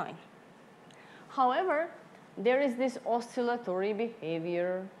 0.9. However, there is this oscillatory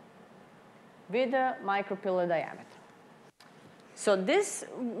behavior with a micropillar diameter. So this,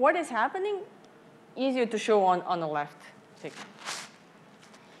 what is happening, easier to show on the left figure.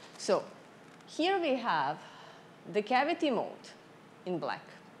 So here we have the cavity mode in black.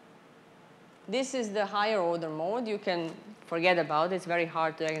 This is the higher order mode. You can forget about it. It's very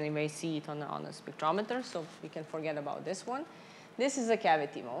hard to anyway see it on a spectrometer, so we can forget about this one. This is a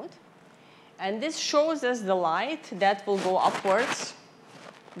cavity mode. And this shows us the light that will go upwards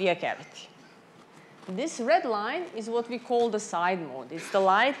via cavity. This red line is what we call the side mode. It's the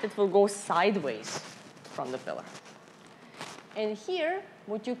light that will go sideways from the pillar. And here,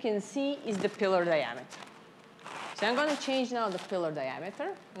 what you can see is the pillar diameter. So I'm going to change now the pillar diameter.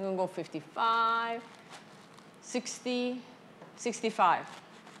 I'm going to go 55, 60, 65.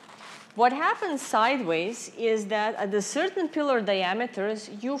 What happens sideways is that at the certain pillar diameters,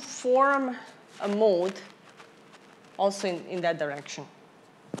 you form a mode also in that direction.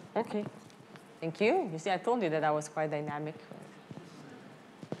 Okay. Thank you. You see, I told you that I was quite dynamic.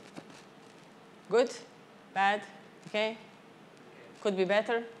 Good? Bad? Okay? Could be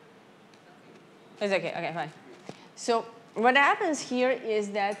better? It's okay. Okay, fine. So what happens here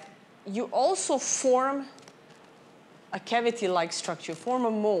is that you also form a cavity-like structure, form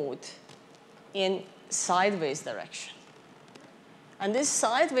a mode in sideways direction. And this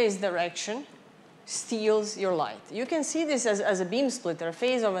sideways direction steals your light. You can see this as a beam splitter, a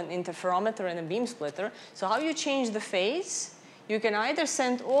phase of an interferometer and a beam splitter. So how you change the phase, you can either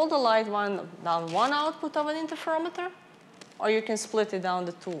send all the light down one output of an interferometer, or you can split it down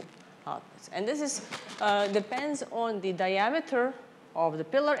the two outputs. And this is, depends on the diameter of the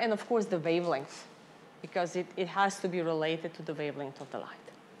pillar and, of course, the wavelength, because it has to be related to the wavelength of the light.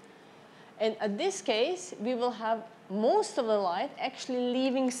 And in this case, we will have most of the light actually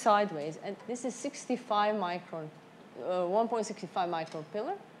leaving sideways. And this is 65 micron, 1.65 micron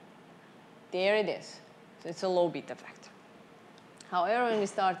pillar. There it is. So it's a low beta factor. However, when we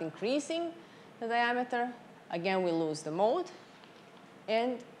start increasing the diameter, again, we lose the mode,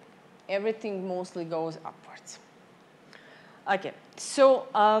 and everything mostly goes upwards. Okay, so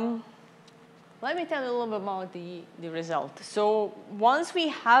let me tell you a little bit about the result. So once we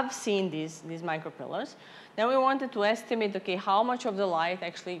have seen these micropillars, then we wanted to estimate, okay, how much of the light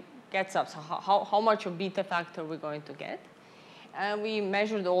actually gets up, so how much of beta factor we're going to get. And we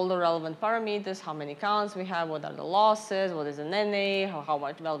measured all the relevant parameters, how many counts we have, what are the losses, what is an NA, how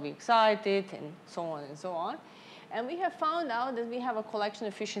much well we excited, and so on and so on. And we have found out that we have a collection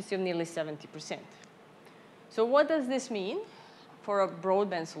efficiency of nearly 70%. So what does this mean for a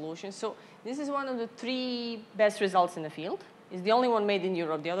broadband solution? So this is one of the 3 best results in the field. It's the only one made in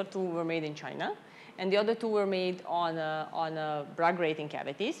Europe. The other 2 were made in China. And the other 2 were made on Bragg grating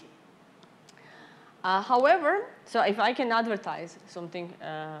cavities. However, so if I can advertise something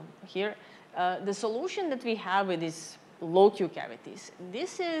here, the solution that we have with these low Q cavities,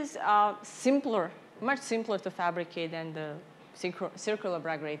 this is simpler, much simpler to fabricate than the circular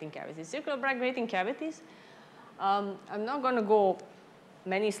Bragg grating cavities. Circular Bragg grating cavities, I'm not going to go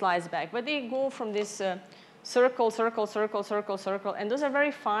many slides back, but they go from this circle, circle, circle, circle, circle, and those are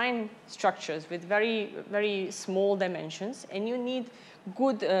very fine structures with very, very small dimensions, and you need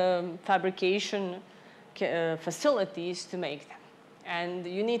good fabrication facilities to make them. And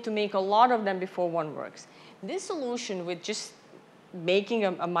you need to make a lot of them before one works. This solution with just making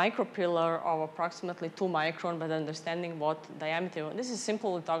a micropillar of approximately 2 micron, but understanding what diameter, this is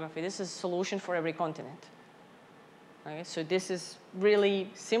simple lithography. This is a solution for every continent. Okay, so this is really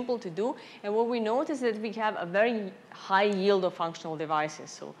simple to do. And what we notice is that we have a very high yield of functional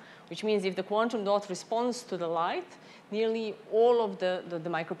devices. So, which means if the quantum dot responds to the light, nearly all of the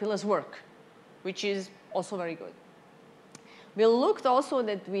micropillars work, which is also very good. We looked also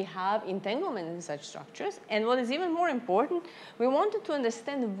that we have entanglement in such structures. And what is even more important, we wanted to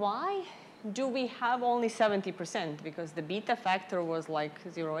understand why do we have only 70%? Because the beta factor was like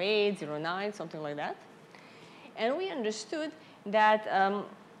 0.8, 0.9, something like that. And we understood that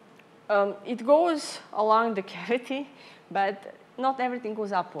it goes along the cavity, but not everything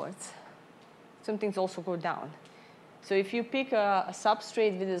goes upwards. Some things also go down. So if you pick a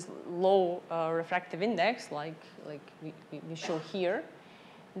substrate with this low refractive index, like we show here,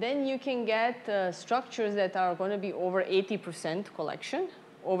 then you can get structures that are going to be over 80% collection,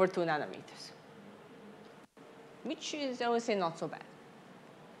 over 2 nanometers, which is, I would say, not so bad.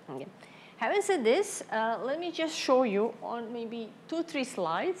 Okay. Having said this, let me just show you on maybe 2-3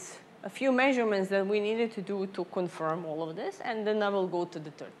 slides a few measurements that we needed to do to confirm all of this, and then I will go to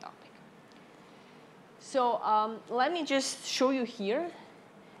the third topic. So let me just show you here.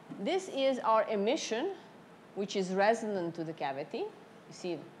 This is our emission, which is resonant to the cavity. You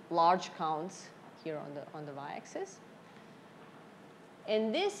see large counts here on the y-axis.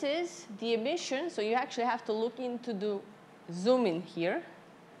 And this is the emission. So you actually have to look into the zoom in here.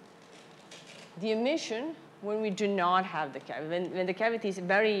 The emission when we do not have the cavity, when the cavity is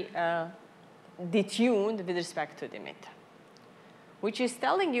very detuned with respect to the emitter, which is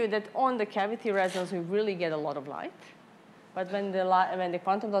telling you that on the cavity resonance, we really get a lot of light. But when the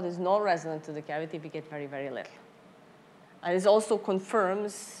quantum dot is not resonant to the cavity, we get very, very little. And this also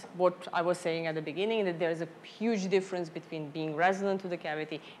confirms what I was saying at the beginning, that there is a huge difference between being resonant to the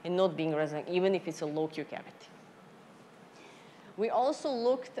cavity and not being resonant, even if it's a low Q cavity. We also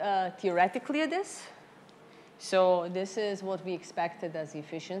looked theoretically at this. So this is what we expected as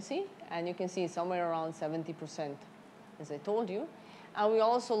efficiency. And you can see somewhere around 70%, as I told you. And we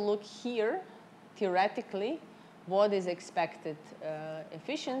also look here, theoretically, what is expected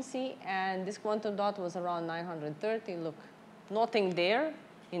efficiency. And this quantum dot was around 930. Look, nothing there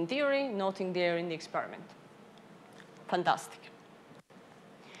in theory, nothing there in the experiment. Fantastic.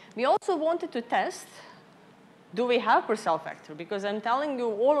 We also wanted to test, do we have Purcell factor? Because I'm telling you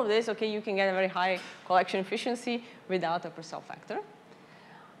all of this, okay, you can get a very high collection efficiency without a Purcell factor.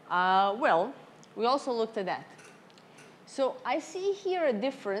 Well, we also looked at that. So I see here a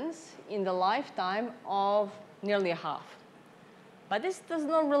difference in the lifetime of nearly a half. But this does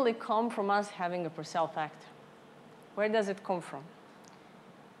not really come from us having a Purcell factor. Where does it come from?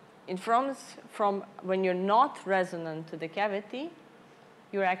 It comes from when you're not resonant to the cavity,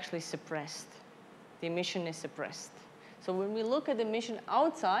 you're actually suppressed. The emission is suppressed. So when we look at the emission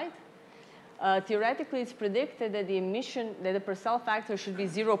outside, theoretically it's predicted that the emission, that the Purcell factor should be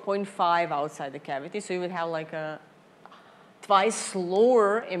 0.5 outside the cavity. So you would have like a twice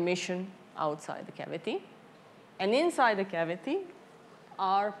lower emission outside the cavity. And inside the cavity,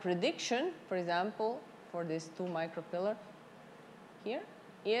 our prediction, for example, for this 2 micropillar here,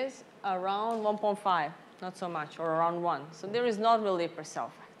 is around 1.5, not so much, or around 1. So there is not really a Purcell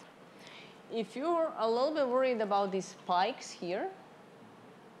factor. If you're a little bit worried about these spikes here,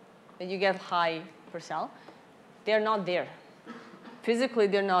 that you get high Purcell, they're not there. Physically,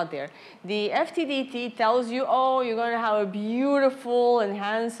 they're not there. The FTDT tells you, oh, you're going to have a beautiful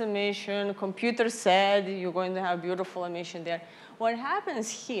enhanced emission. Computer said you're going to have beautiful emission there. What happens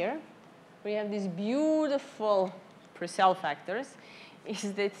here, we have these beautiful Purcell factors,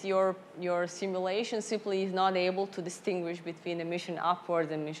 is that your simulation simply is not able to distinguish between emission upward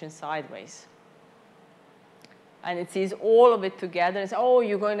and emission sideways. And it sees all of it together and says, oh,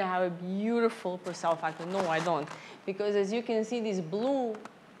 you're going to have a beautiful Purcell factor. No, I don't. Because as you can see, these blue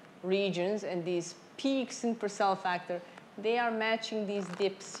regions and these peaks in Purcell factor, they are matching these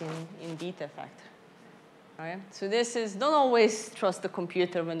dips in beta factor. Okay? So this is, don't always trust the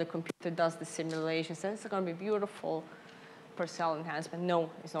computer when the computer does the simulation. So it's going to be beautiful Purcell enhancement. No,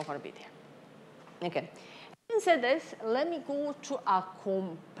 it's not going to be there. Okay. Having said this, let me go to a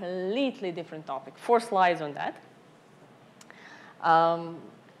completely different topic. 4 slides on that.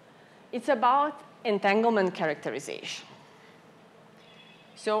 It's about entanglement characterization.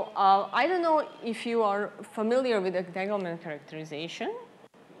 So I don't know if you are familiar with entanglement characterization.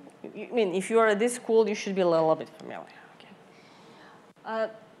 I mean, if you are at this school, you should be a little bit familiar.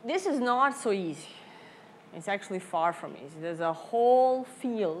 Okay. This is not so easy. It's actually far from easy. There's a whole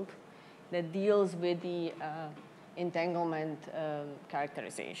field that deals with the entanglement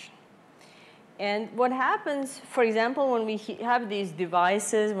characterization. And what happens, for example, when we have these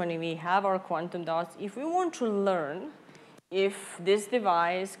devices, when we have our quantum dots, if we want to learn if this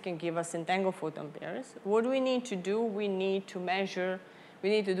device can give us entangled photon pairs, what do we need to do? We need to measure, we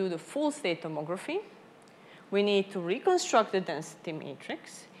need to do the full state tomography. We need to reconstruct the density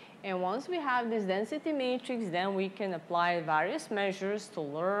matrix. And once we have this density matrix, then we can apply various measures to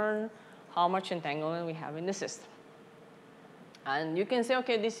learn how much entanglement we have in the system. And you can say,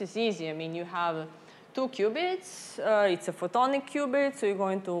 okay, this is easy. I mean, you have 2 qubits. It's a photonic qubit, so you're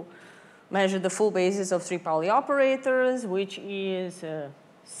going to measure the full basis of 3 Pauli operators, which is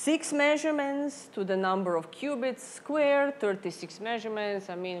 6 measurements to the number of qubits squared, 36 measurements.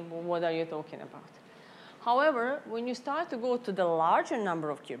 I mean, what are you talking about? However, when you start to go to the larger number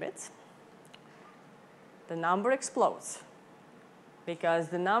of qubits, the number explodes. Because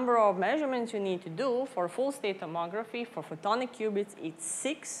the number of measurements you need to do for full state tomography for photonic qubits, it's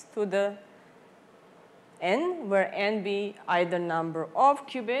 6 to the n, where n be either number of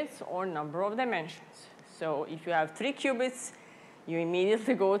qubits or number of dimensions. So if you have 3 qubits, you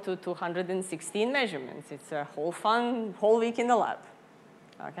immediately go to 216 measurements. It's a whole week in the lab.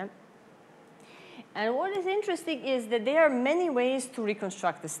 Okay? And what is interesting is that there are many ways to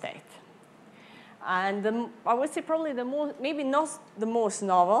reconstruct the state. And I would say probably the most, maybe not the most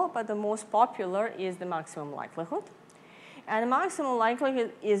novel, but the most popular is the maximum likelihood. And the maximum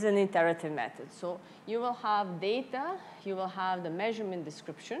likelihood is an iterative method. So you will have data, you will have the measurement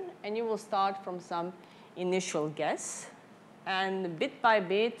description, and you will start from some initial guess. And bit by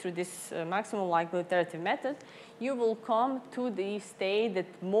bit, through this maximum likelihood iterative method, you will come to the state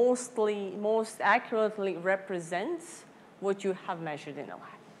that most accurately represents what you have measured in the lab.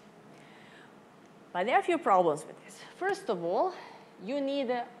 But there are a few problems with this. First of all, you need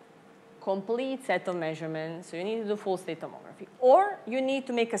a complete set of measurements. So you need to do full state tomography. Or you need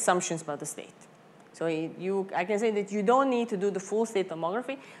to make assumptions about the state. So I can say that you don't need to do the full state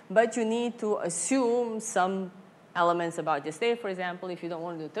tomography, but you need to assume some elements about your state. For example, if you don't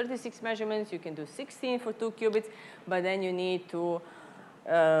want to do 36 measurements, you can do 16 for 2 qubits, but then you need to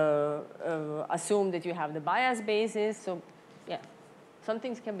assume that you have the bias basis. So yeah, some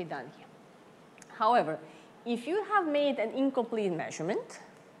things can be done here. However, if you have made an incomplete measurement,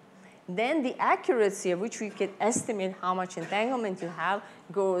 then the accuracy of which we can estimate how much entanglement you have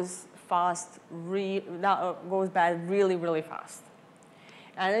goes bad really, really fast.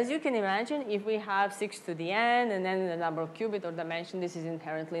 And as you can imagine, if we have 6 to the n and then the number of qubit or dimension, this is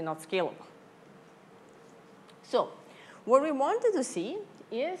inherently not scalable. So what we wanted to see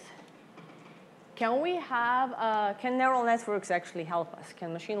is, can neural networks actually help us?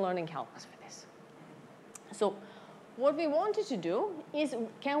 Can machine learning help us with this? So what we wanted to do is,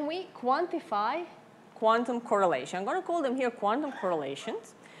 can we quantify quantum correlation? I'm going to call them here quantum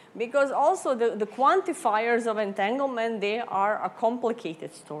correlations, because also the quantifiers of entanglement, they are a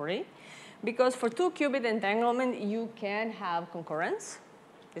complicated story. Because for 2 qubit entanglement, you can have concurrence.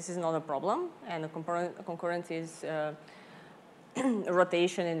 This is not a problem. And concurrence is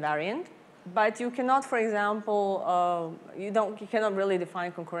rotation invariant. But you cannot, for example, you cannot really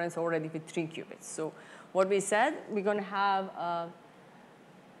define concurrence already with 3 qubits. So what we said, we're going to have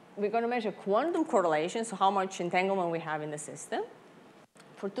we're going to measure quantum correlation, so how much entanglement we have in the system.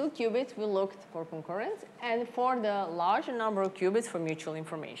 For 2 qubits, we looked for concurrence, and for the larger number of qubits for mutual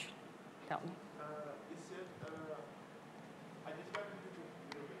information. Tell me. You said, I just got a little bit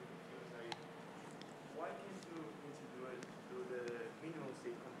confused. Like, why can't you do it through the minimal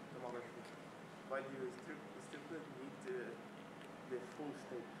state tomography? Why do you still need the full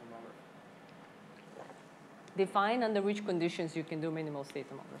state tomography? Define under which conditions you can do minimal state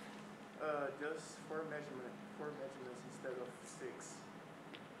tomography. Just 4 measurements instead of 6.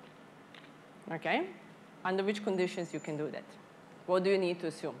 Okay. Under which conditions you can do that? What do you need to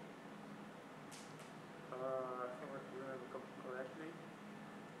assume? If I remember correctly.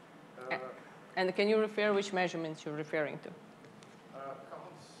 And can you refer which measurements you're referring to?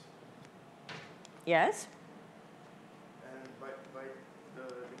 Counts. Yes? And by the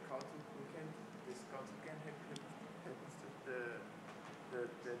counting, this counting can happens to the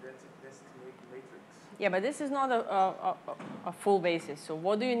density matrix. Yeah, but this is not a full basis. So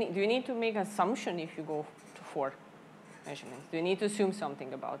what do you need? Do you need to make an assumption if you go to 4 measurements? Do you need to assume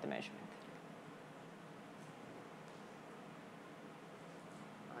something about the measurement?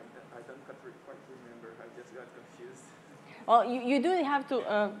 I don't quite remember. I just got confused. Well, you do have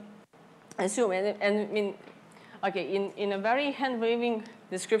to assume, and I mean, okay, in a very hand-waving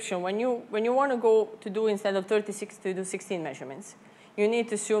description, when you want to go to do instead of 36 to do 16 measurements, you need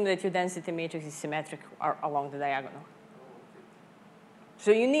to assume that your density matrix is symmetric along the diagonal.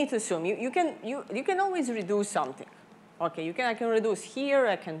 So you need to assume you can always reduce something. Okay, I can reduce here,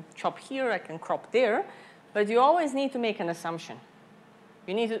 I can chop here, I can crop there, but you always need to make an assumption.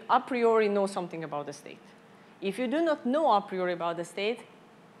 You need to a priori know something about the state. If you do not know a priori about the state,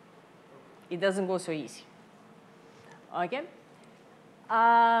 it doesn't go so easy. Okay?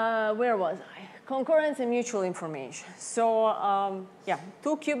 Where was I? Concurrence and mutual information. So yeah,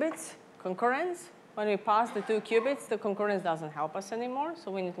 2 qubits, concurrence. When we pass the 2 qubits, the concurrence doesn't help us anymore,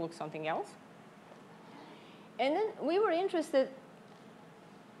 so we need to look something else. And then we were interested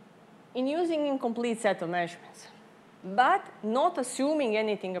in using incomplete set of measurements, but not assuming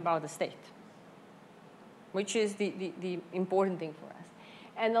anything about the state, which is the important thing for us.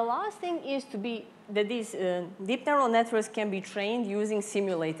 And the last thing is that these deep neural networks can be trained using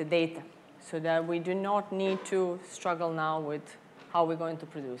simulated data, so that we do not need to struggle now with how we're going to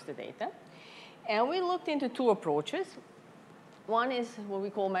produce the data. And we looked into 2 approaches. One is what we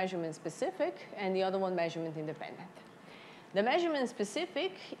call measurement specific, and the other one measurement independent. The measurement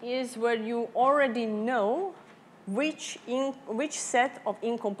specific is where you already know which set of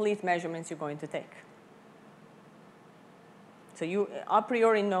incomplete measurements you're going to take. So you a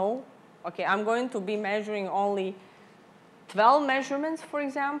priori know, okay, I'm going to be measuring only 12 measurements, for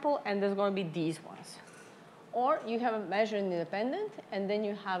example, and there's going to be these ones. Or you have a measurement independent, and then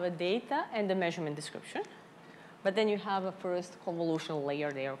you have a data and the measurement description. But then you have a first convolutional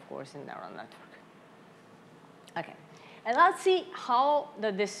layer there, of course, in neural network. Okay, and let's see how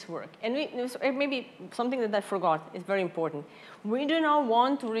does this work. And maybe something that I forgot is very important. We do not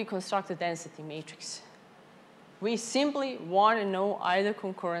want to reconstruct the density matrix. We simply want to know either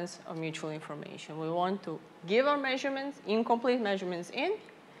concurrence or mutual information. We want to give our measurements, incomplete measurements in,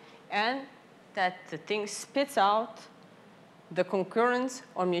 and that the thing spits out the concurrence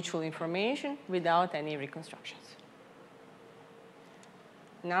or mutual information without any reconstructions.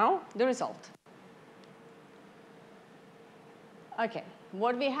 Now, the result. Okay,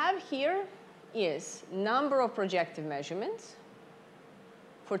 what we have here is number of projective measurements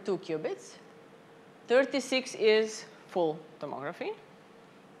for 2 qubits. 36 is full tomography.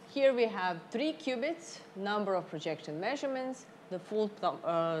 Here we have 3 qubits, number of projected measurements. The full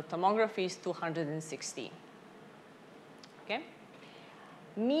tomography is 216. Okay?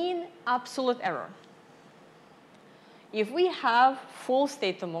 Mean absolute error. If we have full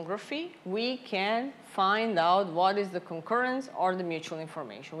state tomography, we can find out what is the concurrence or the mutual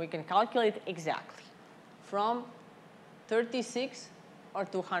information. We can calculate exactly from 36 or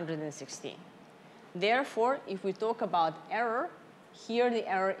 216. Therefore, if we talk about error, here the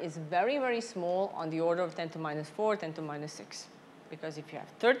error is very, very small, on the order of 10 to minus 4, 10 to minus 6. Because if you have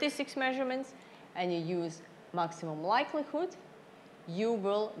 36 measurements and you use maximum likelihood, you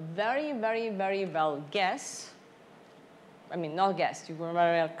will very, very, very well guess. I mean, not guess. You will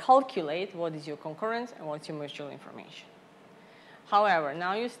very well calculate what is your concurrence and what's your mutual information. However,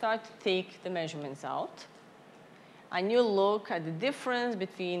 now you start to take the measurements out, and you look at the difference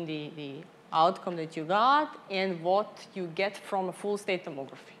between the outcome that you got and what you get from a full state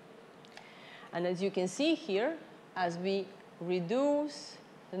tomography. And as you can see here, as we reduce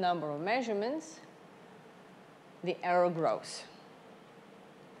the number of measurements, the error grows.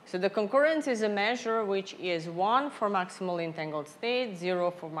 So the concurrence is a measure which is 1 for maximally entangled state,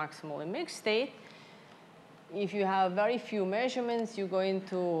 0 for maximally mixed state. If you have very few measurements, you're going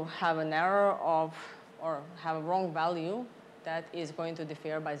to have an error of, or have a wrong value that is going to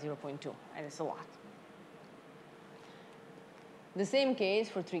differ by 0.2, and it's a lot. The same case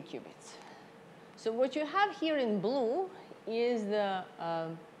for 3 qubits. So what you have here in blue is the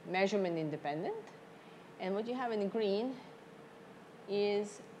measurement independent, and what you have in green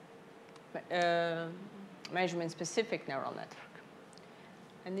is measurement specific neural network.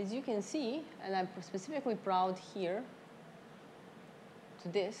 And as you can see, and I'm specifically proud here to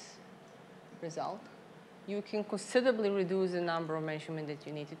this result, you can considerably reduce the number of measurements that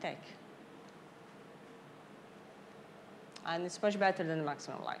you need to take. And it's much better than the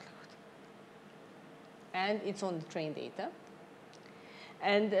maximum likelihood. And it's on the trained data.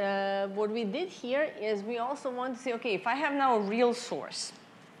 And what we did here is we also want to say, okay, if I have now a real source,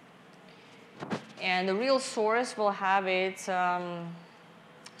 and the real source will have its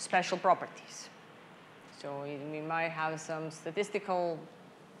special properties. So we might have some statistical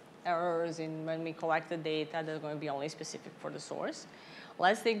errors in when we collect the data that are going to be only specific for the source.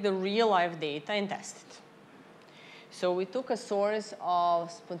 Let's take the real life data and test it. So we took a source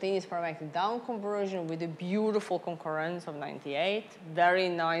of spontaneous parametric down conversion with a beautiful concurrence of 98, very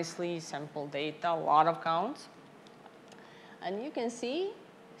nicely sampled data, a lot of counts. And you can see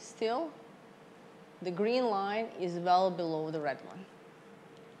still the green line is well below the red one.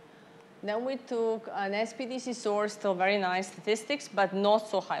 Then we took an SPDC source, still very nice statistics, but not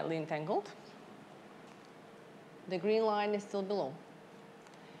so highly entangled. The green line is still below.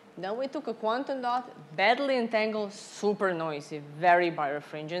 Then we took a quantum dot, badly entangled, super noisy, very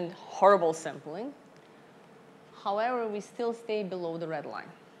birefringent, horrible sampling. However, we still stay below the red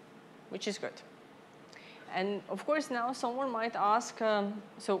line, which is good. And of course, now someone might ask,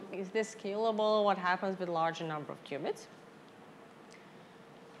 so is this scalable? What happens with larger number of qubits?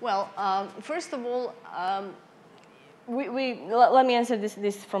 Well, first of all, let me answer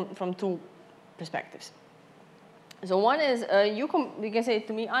this from 2 perspectives. So one is, you can say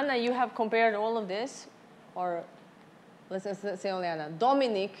to me, Anna, you have compared all of this, or let's say only Anna.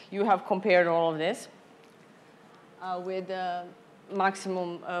 Dominic, you have compared all of this with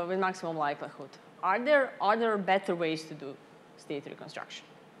maximum likelihood. Are there other better ways to do state reconstruction?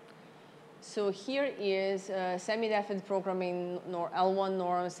 So here is semi-definite programming, L1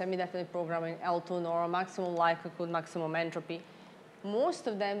 norm, semi-definite programming, L2 norm, maximum likelihood, maximum entropy. Most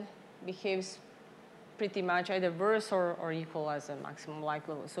of them behaves pretty much either worse or equal as a maximum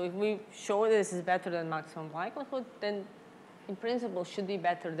likelihood. So if we show this is better than maximum likelihood, then in principle should be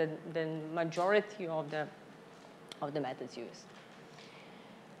better than majority of the methods used.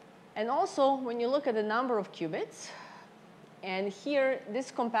 And also, when you look at the number of qubits, and here,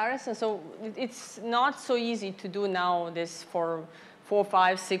 this comparison, so it's not so easy to do now this for 4,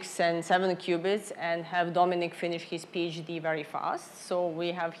 5, 6, and 7 qubits and have Dominic finish his PhD very fast. So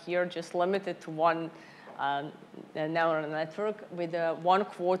we have here just limited to one neural network with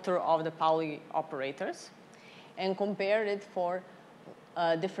 1/4 of the Pauli operators and compared it for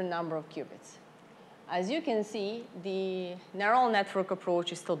a different number of qubits. As you can see, the neural network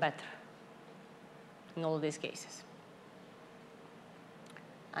approach is still better in all of these cases.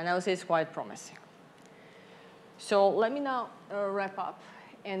 And I would say it's quite promising. So let me now wrap up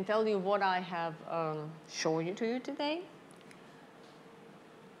and tell you what I have shown to you today.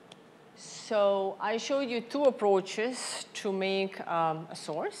 So I showed you 2 approaches to make a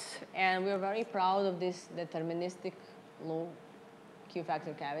source, and we're very proud of this deterministic low Q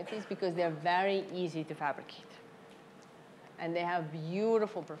factor cavities because they're very easy to fabricate. And they have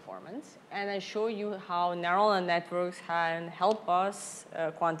beautiful performance. And I show you how neural networks can help us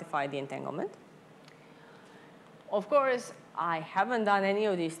quantify the entanglement. Of course, I haven't done any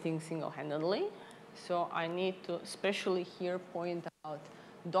of these things single-handedly. So I need to especially here point out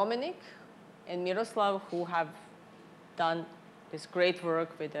Dominic and Miroslav, who have done this great work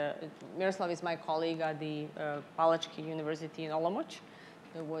with, Miroslav is my colleague at the Palački University in Olomouc.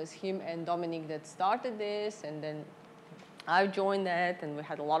 It was him and Dominic that started this, and then I joined that, and we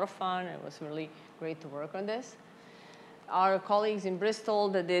had a lot of fun. It was really great to work on this. Our colleagues in Bristol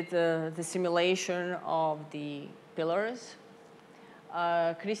that did the simulation of the pillars.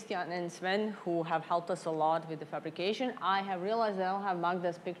 Christian and Sven, who have helped us a lot with the fabrication. I have realized that I don't have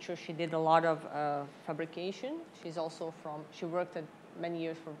Magda's picture. She did a lot of fabrication. She's also she worked many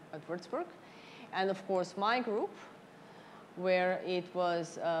years at Würzburg. And of course, my group, where it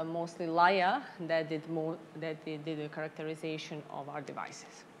was mostly Laia that did the characterization of our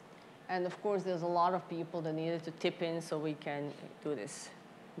devices. And of course, there's a lot of people that needed to tip in so we can do this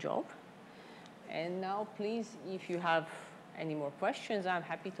job. And now, please, if you have any more questions, I'm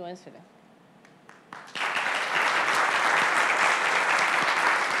happy to answer them.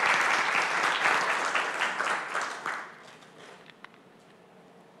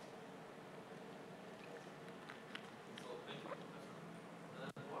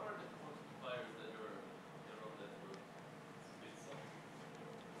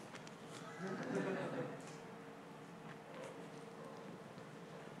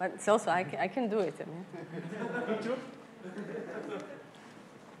 But it's also, I can do it. I mean.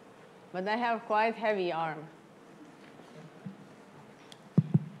 But I have quite heavy arm.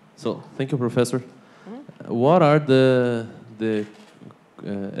 So, thank you, Professor. What are the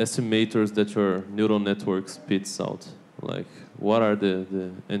estimators that your neural network spits out? Like, what are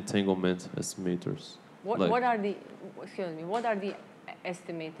the entanglement estimators? What are the, excuse me, what are the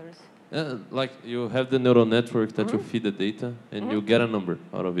estimators? Like, you have the neural network that you feed the data, and you get a number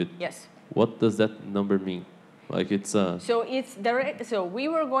out of it. Yes. What does that number mean? Like, it's a... So it's direct. So we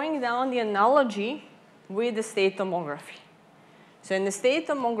were going down the analogy with the state tomography. So in the state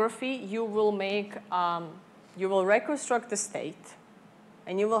tomography, you will make, you will reconstruct the state,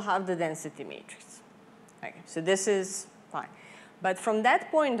 and you will have the density matrix. Okay. So this is fine. But from that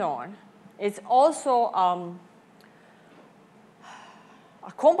point on, it's also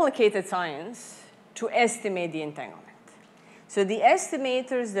a complicated science to estimate the entanglement. So the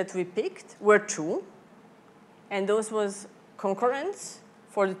estimators that we picked were two, and those was concurrence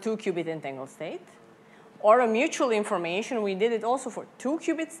for the 2-qubit entangled state, or a mutual information. We did it also for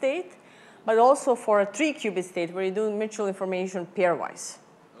 2-qubit state, but also for a 3-qubit state where you do mutual information pairwise.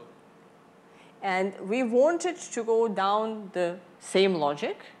 And we wanted to go down the same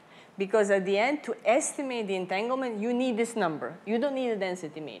logic, because at the end, to estimate the entanglement, you need this number. You don't need a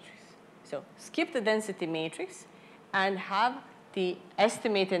density matrix. So skip the density matrix and have the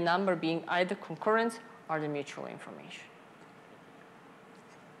estimated number being either concurrence or the mutual information.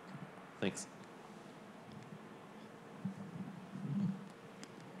 Thanks.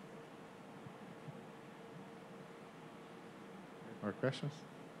 More questions?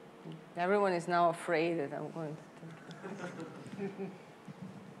 Everyone is now afraid that I'm going to.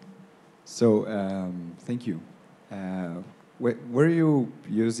 So, thank you. Were you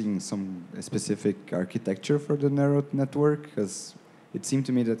using some specific architecture for the neural network? Because it seemed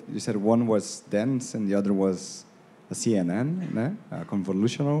to me that you said one was dense and the other was a CNN, a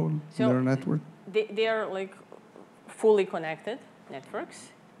convolutional neural network. They are like fully connected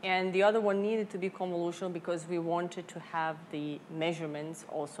networks. And the other one needed to be convolutional because we wanted to have the measurements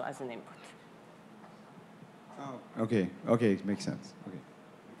also as an input. Oh, okay. Okay, it makes sense. Okay.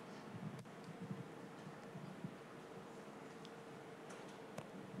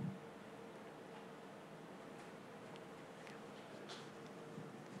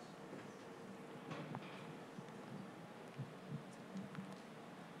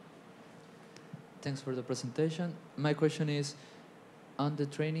 Thanks for the presentation. My question is, on the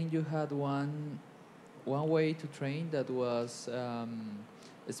training you had one way to train that was a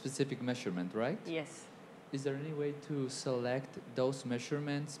specific measurement, right? Yes. Is there any way to select those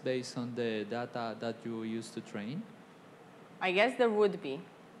measurements based on the data that you used to train? I guess there would be.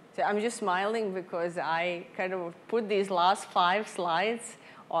 So I'm just smiling because I kind of put these last 5 slides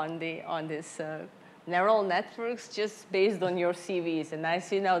on this neural networks just based on your CVs, and I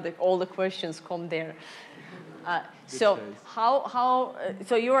see now that all the questions come there. So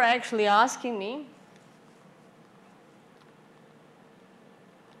so you're actually asking me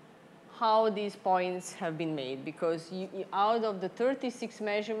how these points have been made, because out of the 36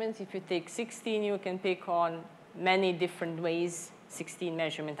 measurements, if you take 16, you can pick on many different ways 16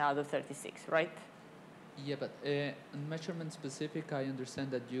 measurements out of 36, right? Yeah, but on measurement specific, I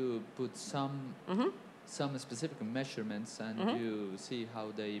understand that you put some specific measurements and you see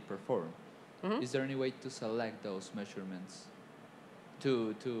how they perform. Is there any way to select those measurements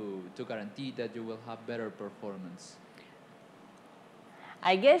to guarantee that you will have better performance?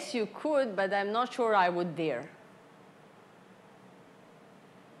 I guess you could, but I'm not sure I would dare.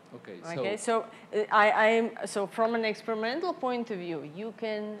 Okay, so so from an experimental point of view, you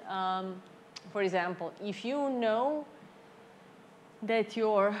can, for example, if you know that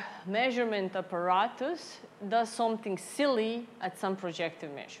your measurement apparatus does something silly at some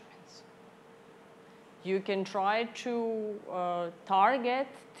projective measurements, you can try to target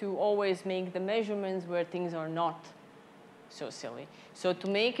to always make the measurements where things are not so silly. So to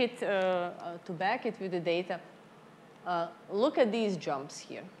make it, to back it with the data, look at these jumps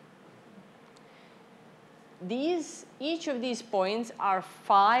here. Each of these points are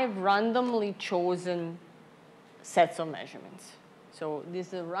 5 randomly chosen sets of measurements. So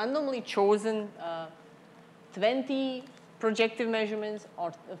these are randomly chosen 20 projective measurements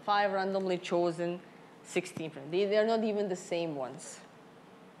or 5 randomly chosen 16. They're not even the same ones.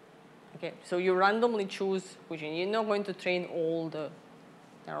 Okay, so you randomly choose which one. You're not going to train all the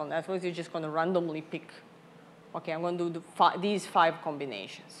neural networks. You're just going to randomly pick. Okay, I'm going to do these 5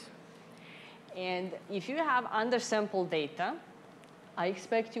 combinations. And if you have undersampled data, I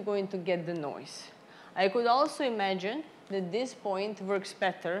expect you're going to get the noise. I could also imagine that this point works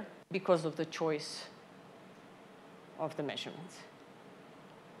better because of the choice of the measurements.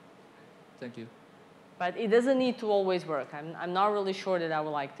 Thank you. But it doesn't need to always work. I'm not really sure that I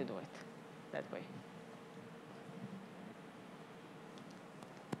would like to do it that way.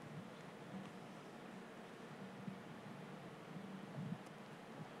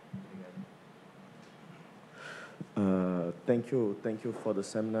 Thank you for the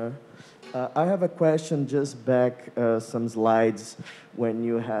seminar. I have a question just back some slides when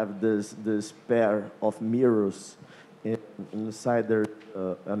you have this pair of mirrors inside there,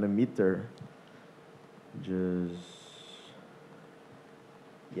 an emitter.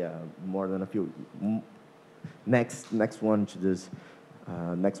 Yeah, more than a few. Next one to this.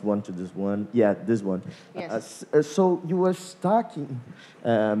 Next one to this one. Yeah, this one. Yes. So you were stacking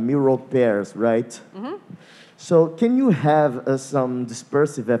mirror pairs, right? Mm-hmm. So can you have some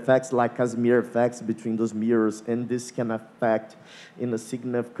dispersive effects like Casimir effects between those mirrors, and this can affect in a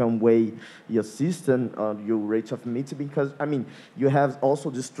significant way your system or your rate of emitting? Because, I mean, you have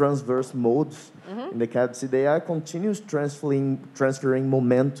also these transverse modes in the cavity. They are continuous transferring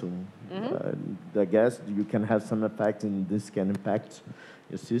momentum. I guess you can have some effect, and this can impact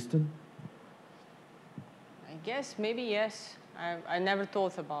your system. I guess maybe yes. I never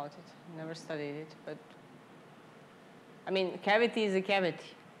thought about it. Never studied it, but I mean, cavity is a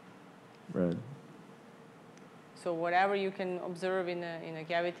cavity. Right. So whatever you can observe in a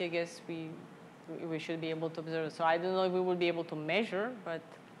cavity, I guess we should be able to observe. So I don't know if we would be able to measure, but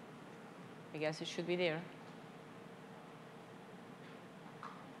I guess it should be there.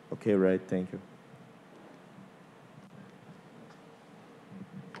 Okay, right. Thank you.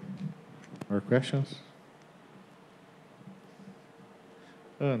 More questions?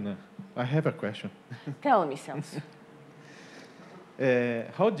 Anna, I have a question. Tell me, Celso.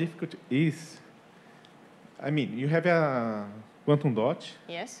 How difficult is, I mean, you have a quantum dot,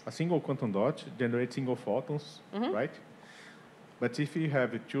 Yes. a single quantum dot generates single photons, right? But if you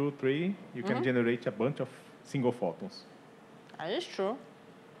have 2, 3, you can generate a bunch of single photons. That is true.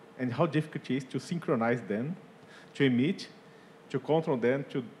 And how difficult it is to synchronize them, to emit, to control them,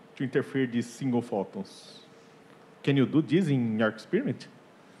 to interfere these single photons. Can you do this in your experiment?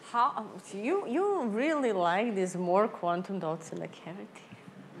 How you really like these more quantum dots in the cavity?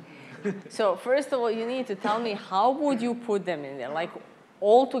 So first of all, you need to tell me how would you put them in there, like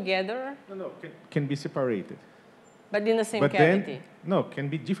all together? No, can be separated. But in the same But cavity? then, no, can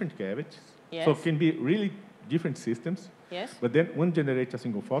be different cavities. Yes. So can be really different systems. Yes. But then one generates a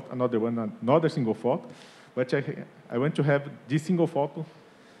single photon, another one another single photon. But I want to have this single photon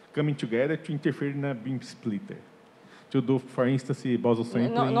coming together to interfere in a beam splitter. To do, for instance, Bosel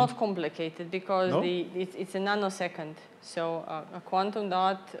sampling. Not complicated, because No? it's a nanosecond. So a quantum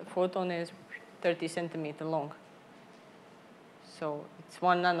dot photon is 30 centimeters long. So it's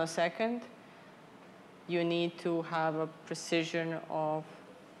 1 nanosecond. You need to have a precision of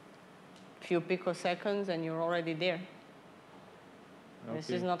few picoseconds, and you're already there. Okay. This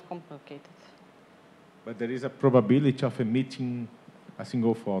is not complicated. But there is a probability of emitting a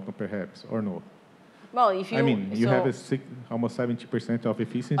single photon, perhaps, or no? Well, if you, I mean, you have almost 70% of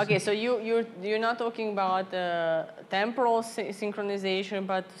efficiency. Okay, so you're not talking about temporal synchronization,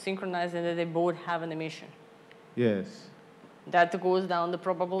 but synchronizing that they both have an emission. Yes. That goes down the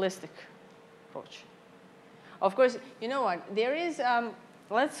probabilistic approach. Of course, you know what? There is.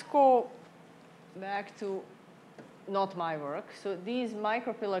 Let's go back to not my work. So these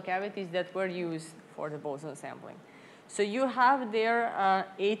micropillar cavities that were used for the boson sampling. So you have there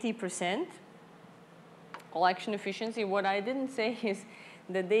 80%. Collection efficiency. What I didn't say is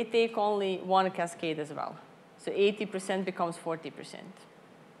that they take only one cascade as well. So 80% becomes 40%.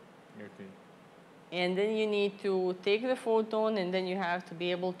 Okay. And then you need to take the photon, and then you have to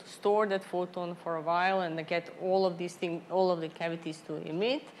be able to store that photon for a while and get all of these things, all of the cavities to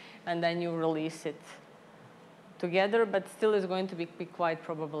emit, and then you release it together, but still is going to be quite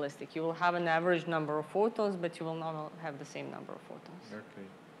probabilistic. You will have an average number of photons, but you will not have the same number of photons. Okay.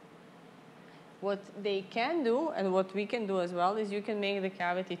 What they can do, and what we can do as well, is you can make the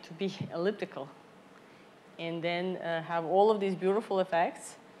cavity to be elliptical, and then have all of these beautiful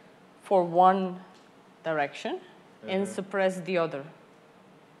effects for one direction, and suppress the other.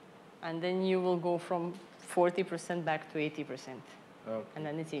 And then you will go from 40% back to 80%. Okay. And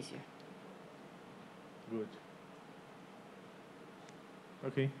then it's easier. Good.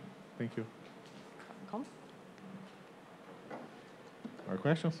 Okay, thank you. Come. More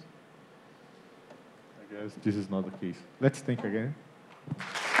questions? I guess this is not the case. Let's think again.